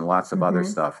affirmations, and lots of other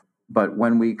stuff. But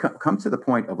when we come to the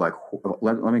point of like,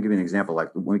 let me give you an example.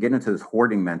 Like when we get into this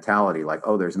hoarding mentality, like,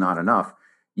 oh, there's not enough.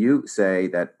 You say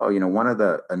that, oh,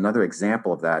 another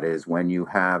example of that is when you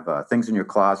have things in your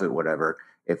closet, whatever.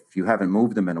 If you haven't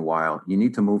moved them in a while, you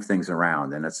need to move things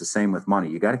around. And it's the same with money.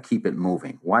 You got to keep it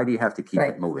moving. Why do you have to keep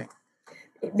it moving?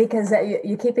 Because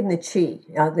you're keeping the chi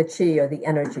or the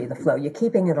energy, the flow. You're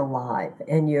keeping it alive,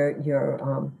 and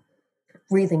you're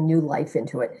breathing new life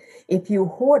into it. If you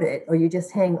hoard it, or you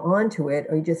just hang on to it,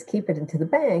 or you just keep it into the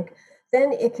bank,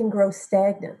 then it can grow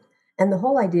stagnant. And the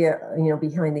whole idea,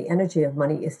 behind the energy of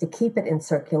money is to keep it in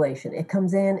circulation. It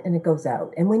comes in and it goes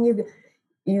out. And when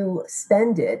you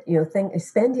spend it,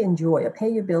 spend in joy, or pay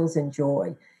your bills in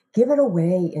joy, give it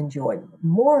away in joy.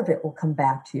 More of it will come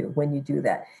back to you when you do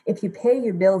that. If you pay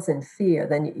your bills in fear,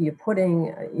 then you're putting,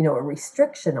 a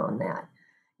restriction on that.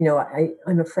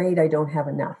 I'm afraid I don't have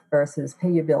enough, versus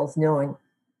pay your bills knowing,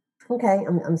 okay,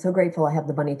 I'm so grateful I have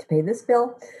the money to pay this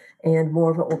bill, and more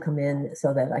of it will come in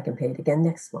so that I can pay it again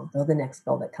next month, or the next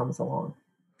bill that comes along.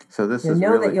 So this is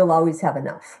know really, that you'll always have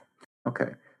enough.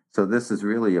 Okay. So this is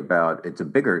really about, it's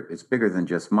bigger than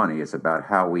just money. It's about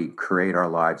how we create our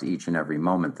lives each and every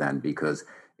moment then, because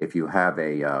if you have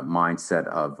a mindset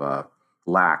of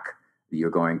lack, you're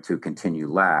going to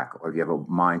continue lack. Or if you have a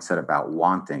mindset about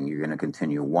wanting, you're going to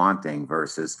continue wanting,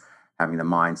 versus having the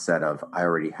mindset of, I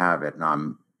already have it and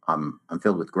I'm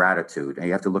filled with gratitude. And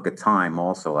you have to look at time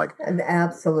also, like,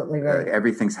 absolutely right.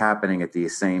 Everything's happening at the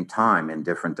same time in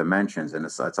different dimensions, and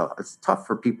it's tough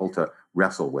for people to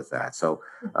wrestle with that. So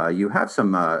you have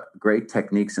some great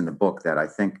techniques in the book that I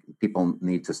think people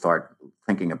need to start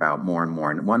thinking about more and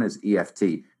more. And one is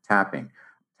EFT, tapping.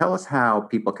 Tell us how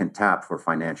people can tap for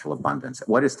financial abundance.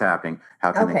 What is tapping?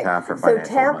 How can they tap for financial abundance?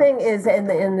 So tapping is,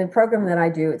 in the program that I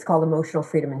do, it's called Emotional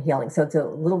Freedom and Healing. So it's a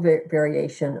little bit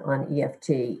variation on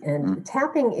EFT. And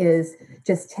tapping is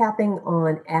just tapping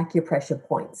on acupressure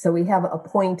points. So we have a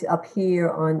point up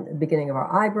here on the beginning of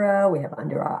our eyebrow. We have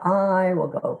under our eye. We'll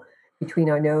go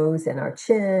between our nose and our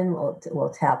chin.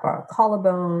 We'll tap our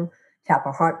collarbone, tap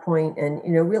our heart point, and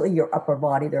really your upper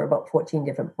body. There are about 14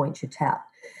 different points you tap.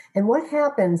 And what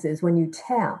happens is when you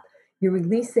tap, you're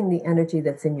releasing the energy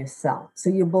that's in your cell. So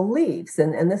your beliefs,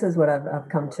 and this is what I've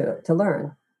come to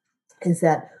learn, is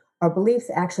that our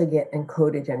beliefs actually get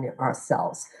encoded in our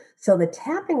cells. So the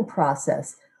tapping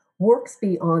process works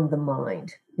beyond the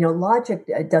mind. Logic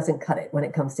doesn't cut it when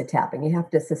it comes to tapping. You have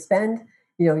to suspend,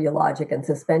 your logic and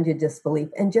suspend your disbelief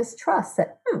and just trust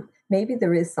that maybe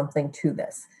there is something to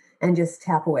this, and just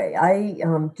tap away. I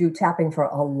do tapping for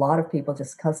a lot of people,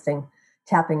 just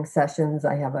tapping sessions.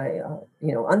 I have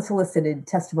unsolicited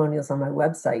testimonials on my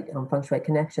website on Feng Shui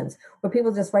Connections, where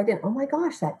people just write in, oh my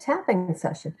gosh, that tapping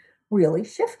session really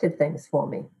shifted things for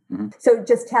me. Mm-hmm. So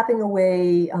just tapping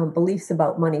away beliefs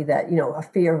about money, that, a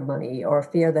fear of money, or a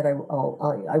fear that I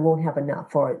won't have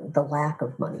enough, or the lack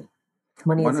of money.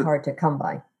 Money is hard to come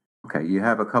by. Okay, you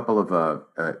have a couple of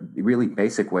really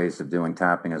basic ways of doing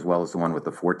tapping, as well as the one with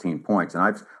the 14 points.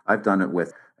 And I've done it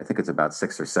with, I think it's about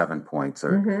 6 or 7 points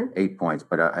or 8 points,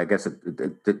 but I guess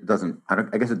it doesn't.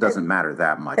 I guess it doesn't matter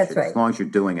that much. That's right. As long as you're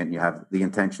doing it and you have the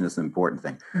intention is the important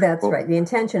thing. That's right. The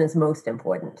intention is most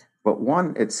important. But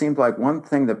it seems like one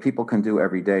thing that people can do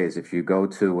every day is, if you go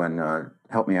to, and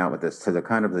help me out with this, to the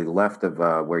kind of the left of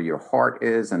where your heart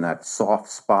is, and that soft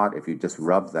spot, if you just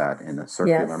rub that in a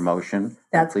circular motion.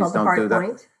 That's called the heart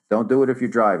point. Don't do it if you're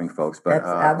driving, folks, but that's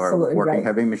absolutely or working right.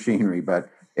 heavy machinery. But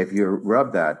if you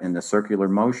rub that in the circular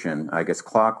motion, I guess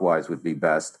clockwise would be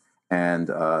best.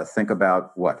 And think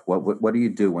about what do you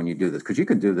do when you do this? Because you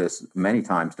can do this many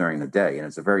times during the day, and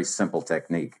it's a very simple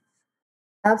technique.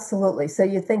 Absolutely. So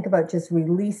you think about just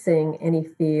releasing any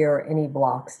fear, any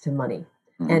blocks to money,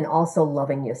 and also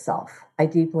loving yourself. I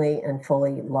deeply and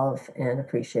fully love and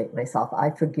appreciate myself. I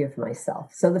forgive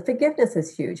myself. So the forgiveness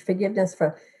is huge. Forgiveness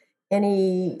for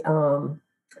any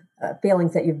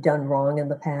feelings that you've done wrong in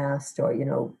the past, or,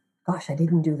 gosh, I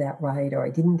didn't do that right, or I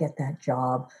didn't get that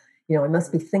job. I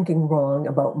must be thinking wrong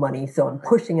about money, so I'm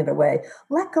pushing it away.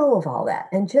 Let go of all that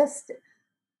and just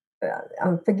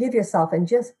forgive yourself and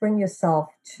just bring yourself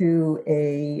to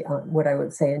what I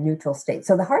would say, a neutral state.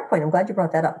 So the hard point, I'm glad you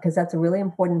brought that up, because that's a really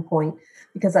important point,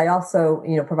 because I also,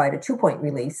 provide a 2-point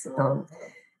release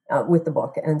with the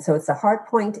book. And so it's the hard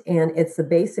point, and it's the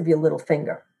base of your little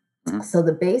finger. Mm-hmm. So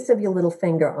the base of your little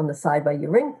finger on the side by your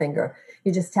ring finger,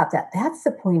 you just tap that. That's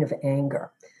the point of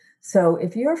anger. So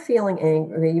if you're feeling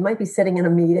angry, you might be sitting in a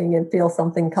meeting and feel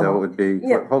something come up. So it would be,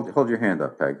 hold your hand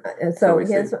up, Peg. So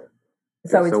it's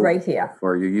right here.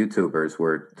 For you YouTubers,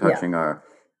 we're touching our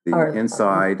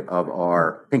inside of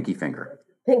our pinky finger.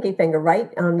 Pinky finger, right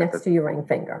next to your ring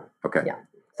finger. Okay. Yeah.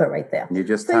 So right there. You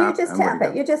just tap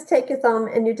it. You just take your thumb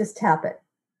and you just tap it.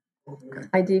 Okay.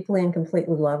 I deeply and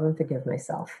completely love and forgive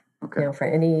myself. Okay. For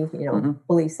any,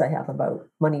 beliefs I have about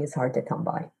money is hard to come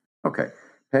by. Okay.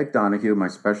 Peg Donahue, my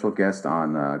special guest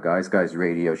on Guys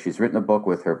Radio. She's written a book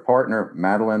with her partner,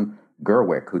 Madeline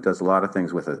Gerwick, who does a lot of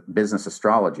things with business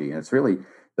astrology. And it's really,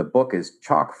 the book is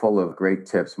chock full of great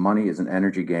tips. Money is an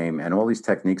energy game. And all these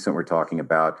techniques that we're talking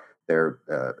about, they're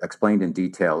explained in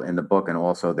detail in the book. And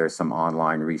also there's some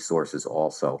online resources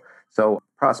also. So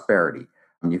prosperity.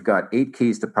 You've got 8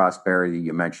 keys to prosperity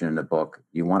you mentioned in the book.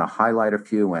 You want to highlight a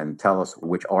few and tell us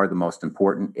which are the most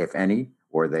important, if any,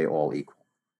 or are they all equal?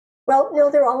 Well, no,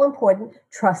 they're all important.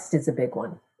 Trust is a big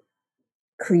one.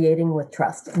 Creating with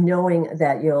trust, knowing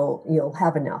that you'll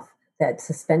have enough, that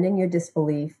suspending your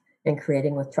disbelief and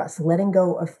creating with trust. Letting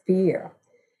go of fear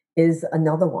is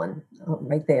another one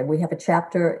right there. We have a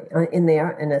chapter in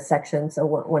there in a section. So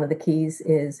one of the keys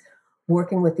is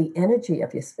working with the energy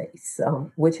of your space,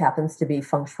 which happens to be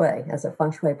feng shui. As a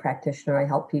feng shui practitioner, I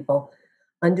help people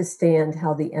understand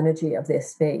how the energy of their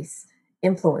space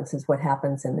influences what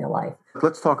happens in their life.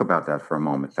 Let's talk about that for a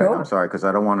moment. Sure. I'm sorry, because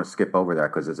I don't want to skip over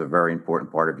that, because it's a very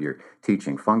important part of your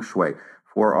teaching. Feng Shui.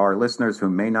 For our listeners who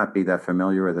may not be that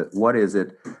familiar with it, what is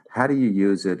it? How do you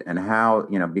use it? And how,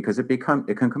 because it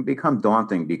can become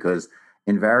daunting, because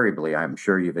invariably, I'm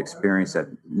sure you've experienced that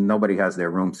nobody has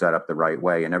their room set up the right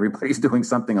way and everybody's doing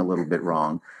something a little bit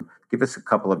wrong. Give us a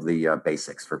couple of the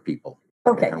basics for people.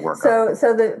 Okay. So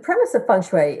the premise of Feng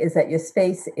Shui is that your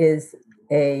space is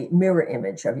a mirror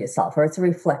image of yourself, or it's a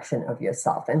reflection of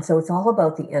yourself. And so it's all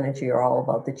about the energy, or all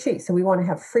about the chi. So we want to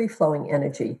have free-flowing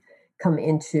energy come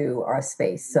into our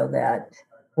space, so that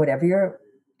whatever you're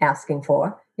asking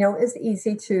for, is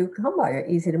easy to come by, or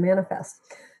easy to manifest.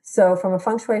 So from a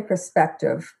Feng Shui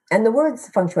perspective, and the words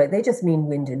Feng Shui, they just mean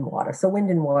wind and water. So wind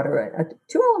and water are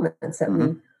 2 elements that we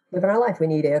live in our life. We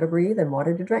need air to breathe and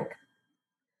water to drink.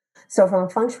 So from a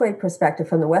Feng Shui perspective,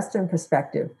 from the Western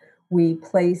perspective, we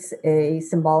place a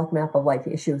symbolic map of life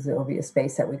issues over your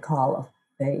space that we call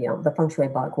the Feng Shui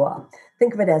Bagua.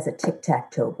 Think of it as a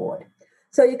tic-tac-toe board.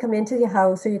 So you come into your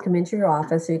house, or you come into your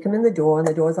office, or you come in the door, and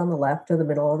the door's on the left or the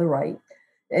middle or the right.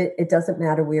 It doesn't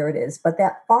matter where it is. But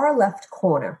that far left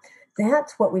corner,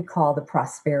 that's what we call the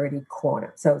prosperity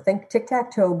corner. So think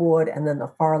tic-tac-toe board, and then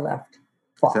the far left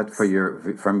box. Is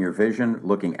that from your vision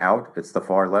looking out? It's the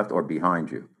far left, or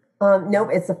behind you? Nope,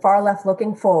 it's the far left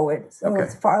looking forward. So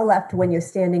It's far left when you're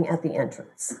standing at the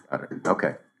entrance.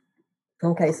 Okay.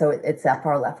 Okay, so it's that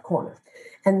far left corner.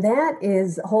 And that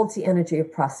holds the energy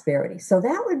of prosperity. So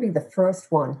that would be the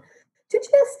first one to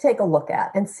just take a look at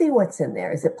and see what's in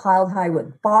there. Is it piled high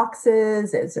with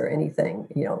boxes? Is there anything,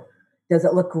 does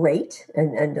it look great?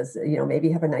 And does,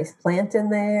 maybe have a nice plant in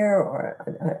there, or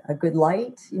a good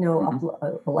light,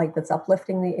 a light that's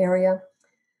uplifting the area?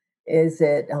 Is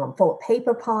it full of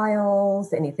paper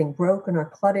piles, anything broken or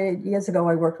cluttered? Years ago,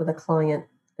 I worked with a client.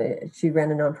 She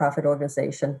ran a nonprofit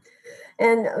organization,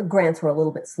 and grants were a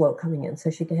little bit slow coming in.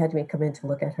 So she had me come in to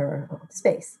look at her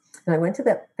space. And I went to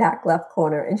that back left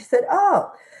corner, and she said,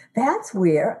 "Oh, that's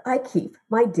where I keep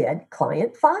my dead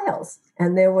client files."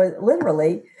 And there was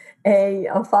literally a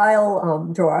file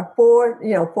drawer,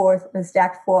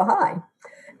 stacked 4 high.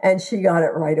 And she got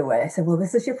it right away. I said, "Well,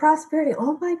 this is your prosperity."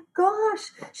 Oh my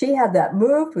gosh. She had that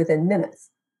moved within minutes.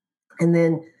 And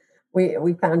then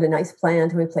we found a nice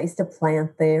plant, and we placed a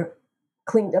plant there,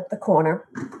 cleaned up the corner.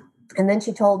 And then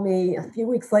she told me a few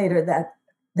weeks later that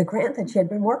the grant that she had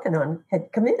been working on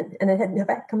had come in, and it had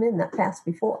never come in that fast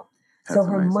before. So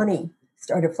her money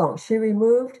started flowing. She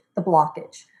removed the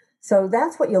blockage. So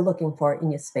that's what you're looking for in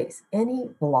your space, any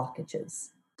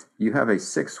blockages. You have a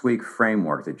 6-week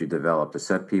framework that you developed to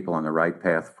set people on the right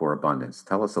path for abundance.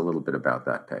 Tell us a little bit about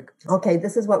that, Peg. Okay,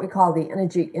 this is what we call the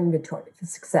energy inventory for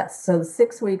success. So the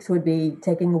 6 weeks would be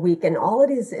taking a week, and all it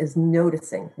is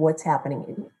noticing what's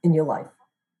happening in your life.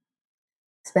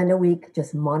 Spend a week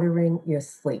just monitoring your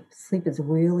sleep. Sleep is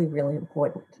really, really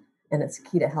important, and it's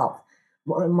key to health.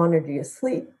 Monitor your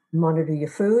sleep, monitor your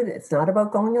food. It's not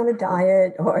about going on a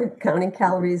diet or counting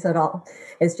calories at all.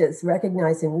 It's just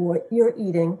recognizing what you're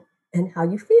eating and how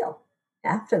you feel.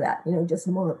 After that, just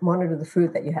monitor the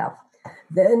food that you have.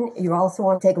 Then you also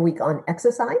want to take a week on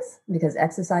exercise, because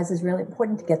exercise is really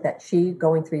important to get that chi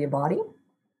going through your body.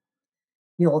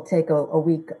 You'll take a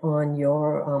week on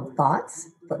your thoughts.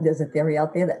 There's a theory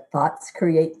out there that thoughts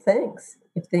create things.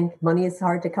 If you think money is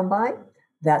hard to come by,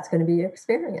 that's going to be your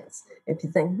experience. If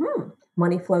you think,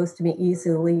 money flows to me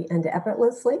easily and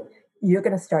effortlessly, you're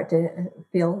going to start to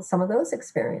feel some of those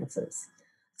experiences.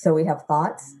 So we have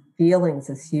thoughts, feelings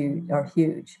are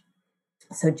huge.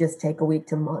 So just take a week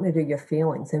to monitor your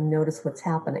feelings and notice what's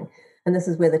happening. And this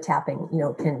is where the tapping,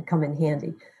 can come in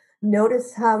handy.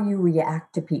 Notice how you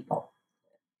react to people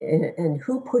and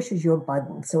who pushes your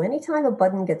button. So anytime a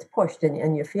button gets pushed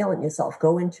and you're feeling yourself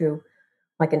go into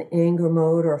like an anger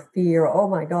mode or fear, oh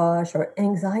my gosh, or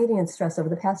anxiety and stress. Over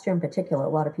the past year in particular, a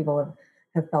lot of people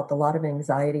have felt a lot of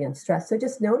anxiety and stress. So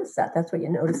just notice that. That's what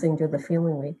you're noticing during the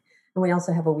feeling week. And we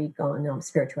also have a week on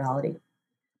spirituality,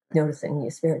 noticing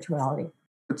your spirituality.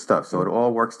 Good stuff. So it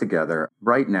all works together.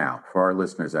 Right now, for our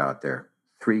listeners out there,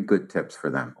 3 good tips for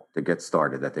them to get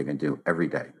started that they can do every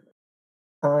day.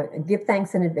 Give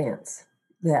thanks in advance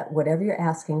that whatever you're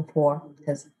asking for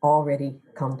has already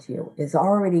come to you, is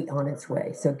already on its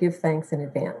way. So give thanks in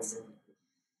advance.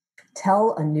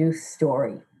 Tell a new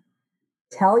story.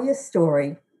 Tell your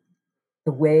story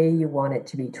the way you want it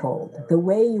to be told, the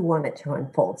way you want it to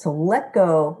unfold. So let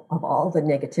go of all the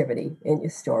negativity in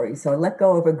your story. So let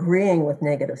go of agreeing with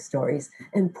negative stories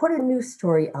and put a new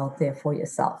story out there for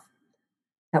yourself.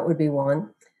 That would be one.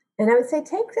 And I would say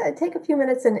take a few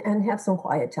minutes and have some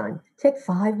quiet time. Take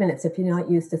 5 minutes if you're not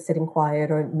used to sitting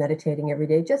quiet or meditating every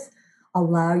day. Just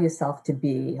allow yourself to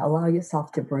be, allow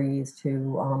yourself to breathe,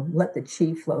 to let the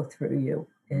chi flow through you,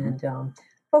 and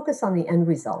focus on the end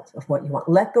result of what you want.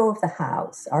 Let go of the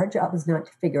hows. Our job is not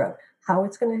to figure out how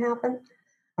it's going to happen.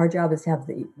 Our job is to have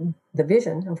the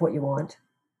vision of what you want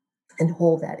and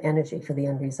hold that energy for the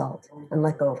end result and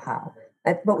let go of how.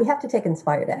 But we have to take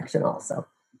inspired action also.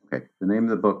 Okay. The name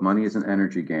of the book, Money is an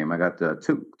Energy Game. I got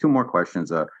two more questions.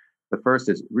 The first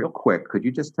is real quick. Could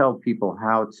you just tell people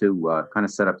how to kind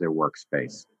of set up their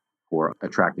workspace for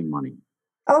attracting money?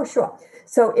 Oh, sure.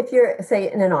 So if you're, say,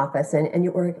 in an office and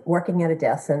you're working at a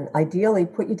desk, and ideally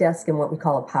put your desk in what we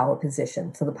call a power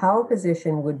position. So the power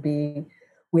position would be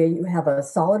where you have a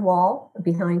solid wall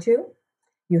behind you.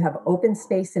 You have open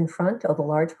space in front of the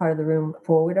large part of the room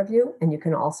forward of you, and you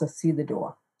can also see the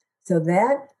door. So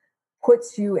that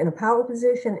puts you in a power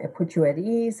position, it puts you at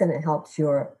ease, and it helps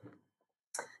your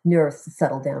nerves to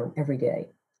settle down every day.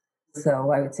 So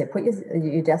I would say put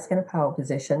your desk in a power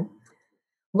position.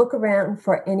 Look around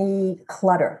for any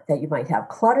clutter that you might have.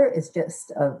 Clutter is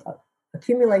just an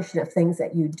accumulation of things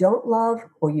that you don't love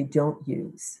or you don't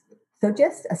use. So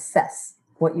just assess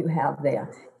what you have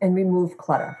there and remove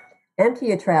clutter. Empty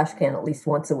your trash can at least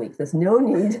once a week. There's no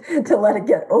need to let it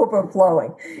get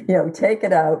overflowing. Take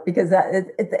it out, because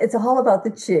it's all about the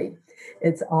chi.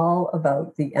 It's all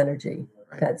about the energy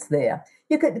that's there.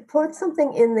 You could put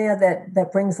something in there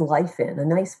that brings life in, a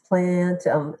nice plant.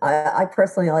 I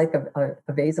personally like a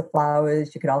vase of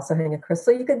flowers. You could also hang a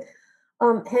crystal. You could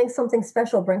hang something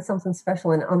special, bring something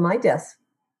special. And on my desk,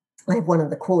 I have one of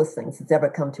the coolest things that's ever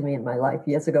come to me in my life.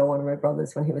 Years ago, one of my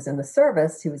brothers, when he was in the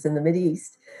service, he was in the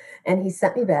Mideast, and he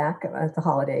sent me back at the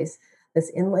holidays this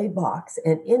inlaid box,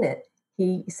 and in it,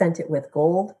 he sent it with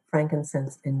gold,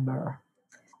 frankincense, and myrrh.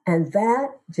 And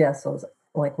that just was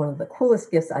like one of the coolest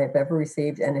gifts I have ever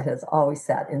received, and it has always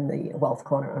sat in the wealth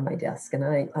corner on my desk, and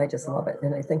I just love it,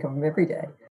 and I think of him every day.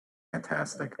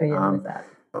 Fantastic. With that.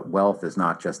 But wealth is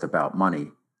not just about money.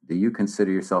 Do you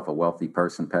consider yourself a wealthy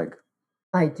person, Peg?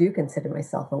 I do consider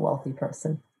myself a wealthy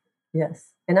person.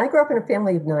 Yes. And I grew up in a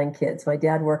family of 9 kids. My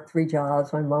dad worked 3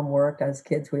 jobs. My mom worked. As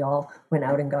kids, we all went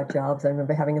out and got jobs. I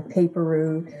remember having a paper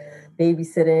route,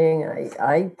 babysitting.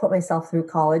 I put myself through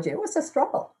college. It was a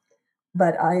struggle.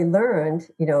 But I learned,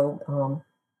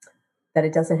 that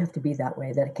it doesn't have to be that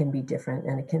way, that it can be different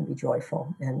and it can be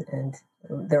joyful. And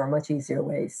there are much easier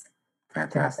ways.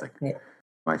 Fantastic. Yeah.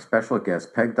 My special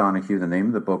guest, Peg Donahue, the name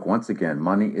of the book, once again,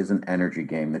 Money is an Energy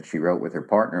Game, that she wrote with her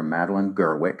partner, Madeline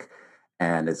Gerwick.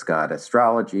 And it's got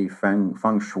astrology, feng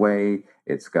shui,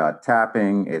 it's got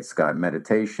tapping, it's got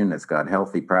meditation, it's got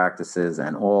healthy practices,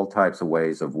 and all types of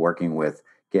ways of working with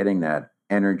getting that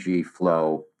energy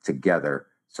flow together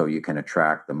so you can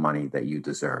attract the money that you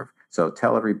deserve. So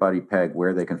tell everybody, Peg,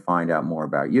 where they can find out more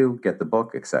about you, get the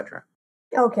book, etc.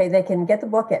 Okay, they can get the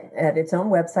book at its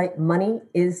own website,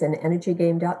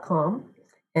 moneyisanenergygame.com.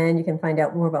 And you can find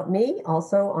out more about me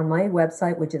also on my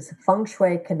website, which is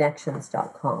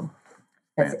fengshuiconnections.com.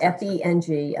 That's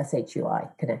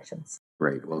FENGSHUI Connections.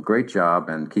 Great. Well, great job,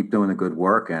 and keep doing the good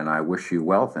work. And I wish you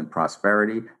wealth and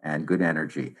prosperity and good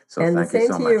energy. So and thank you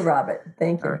so much. And the same to you, Robert.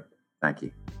 Thank you. All right. Thank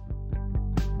you.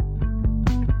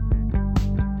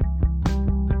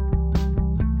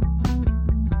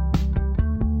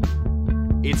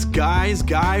 It's Guys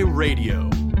Guy Radio.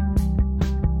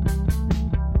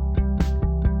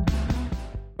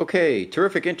 Okay,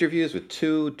 terrific interviews with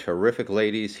two terrific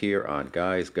ladies here on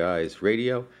Guys Guys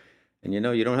Radio. And you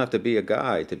know, you don't have to be a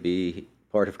guy to be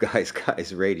part of Guys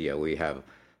Guys Radio. We have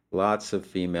lots of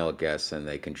female guests, and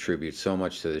they contribute so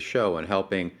much to the show and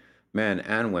helping men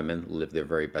and women live their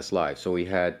very best lives. So we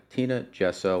had Tina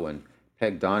Gesso and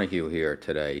Peg Donahue here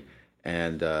today,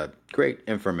 and great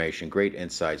information, great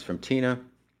insights from Tina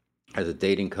as a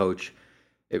dating coach.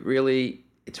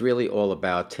 It's really all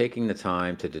about taking the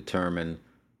time to determine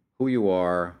who you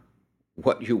are,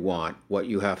 what you want, what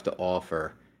you have to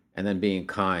offer, and then being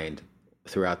kind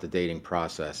throughout the dating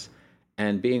process,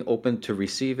 and being open to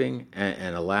receiving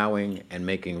and allowing and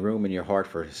making room in your heart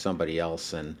for somebody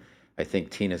else. And I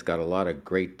think Tina's got a lot of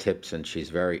great tips, and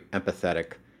she's very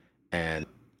empathetic. And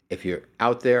if you're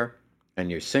out there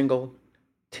and you're single,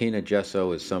 Tina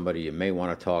Gesso is somebody you may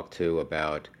want to talk to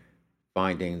about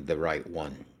finding the right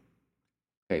one.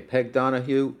 Okay, Peg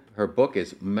Donahue, her book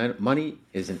is Money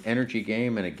is an Energy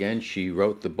Game. And again, she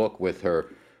wrote the book with her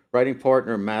writing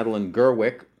partner, Madeline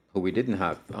Gerwick, who we didn't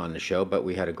have on the show, but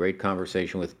we had a great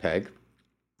conversation with Peg.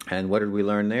 And what did we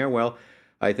learn there? Well,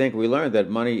 I think we learned that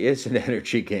money is an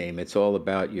energy game. It's all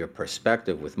about your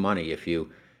perspective with money. If you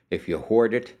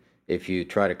hoard it, if you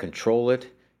try to control it,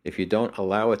 if you don't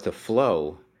allow it to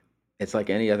flow, it's like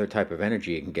any other type of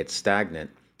energy. It can get stagnant.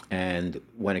 And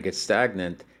when it gets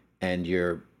stagnant and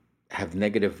you have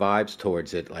negative vibes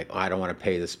towards it, like, oh, I don't want to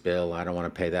pay this bill, I don't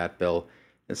want to pay that bill.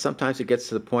 And sometimes it gets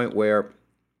to the point where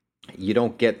you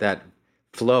don't get that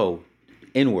flow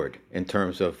inward in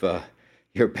terms of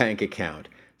your bank account.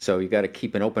 So you got to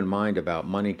keep an open mind about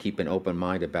money, keep an open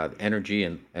mind about energy,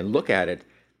 and look at it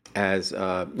as,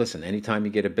 listen, anytime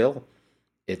you get a bill,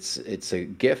 it's a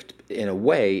gift in a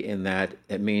way, in that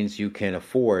it means you can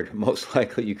afford, most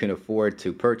likely you can afford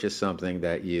to purchase something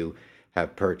that you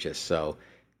have purchased. So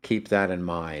keep that in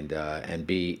mind and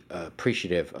be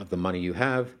appreciative of the money you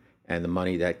have and the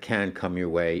money that can come your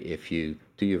way if you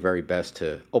do your very best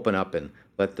to open up and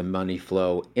let the money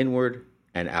flow inward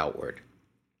and outward.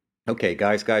 Okay,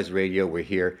 Guys Radio, we're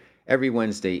here every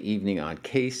Wednesday evening on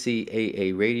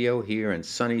KCAA Radio here in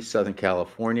sunny Southern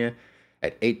California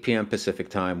at 8 p.m. Pacific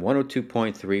Time,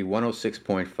 102.3,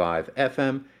 106.5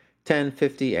 FM,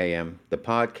 1050 AM. The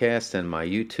podcast and my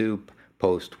YouTube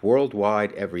post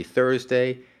worldwide every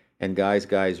Thursday. And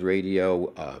Guys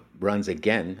Radio runs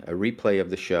again, a replay of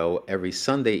the show every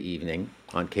Sunday evening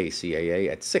on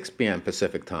KCAA at 6 p.m.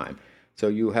 Pacific Time. So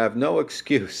you have no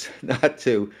excuse not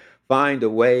to find a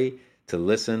way to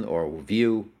listen or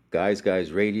view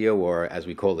Guys Radio, or as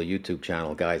we call the YouTube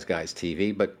channel, Guys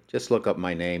TV. But just look up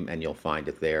my name and you'll find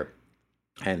it there.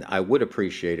 And I would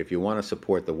appreciate, if you want to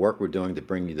support the work we're doing to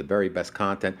bring you the very best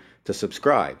content, to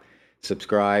subscribe.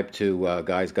 Subscribe to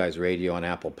Guys Radio on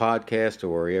Apple Podcast or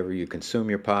wherever you consume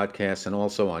your podcasts, and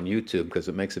also on YouTube, because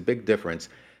it makes a big difference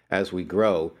as we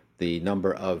grow the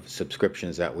number of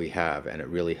subscriptions that we have. And it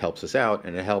really helps us out,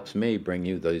 and it helps me bring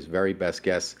you those very best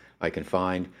guests I can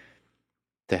find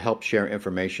to help share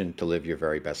information to live your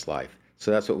very best life. So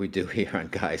that's what we do here on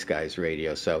Guys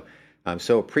Radio. So I'm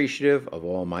so appreciative of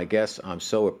all my guests. I'm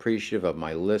so appreciative of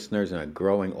my listeners and a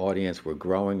growing audience. We're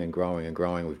growing and growing and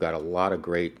growing. We've got a lot of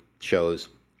great shows,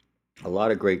 a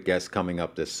lot of great guests coming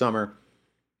up this summer.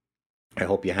 I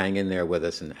hope you hang in there with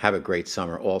us and have a great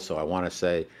summer. Also, I want to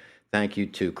say thank you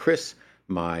to Chris,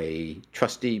 my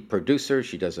trusty producer.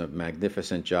 She does a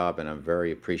magnificent job, and I'm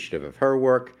very appreciative of her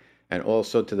work. And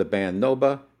also to the band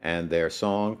Noba and their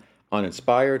song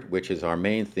Uninspired, which is our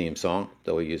main theme song,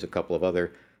 though we use a couple of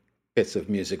other bits of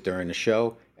music during the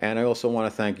show. And I also want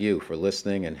to thank you for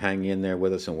listening and hanging in there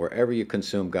with us. And wherever you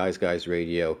consume Guys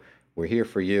Radio, we're here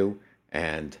for you.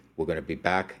 And we're going to be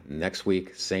back next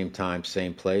week, same time,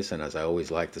 same place. And as I always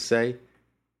like to say,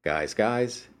 guys,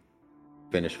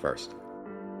 finish first.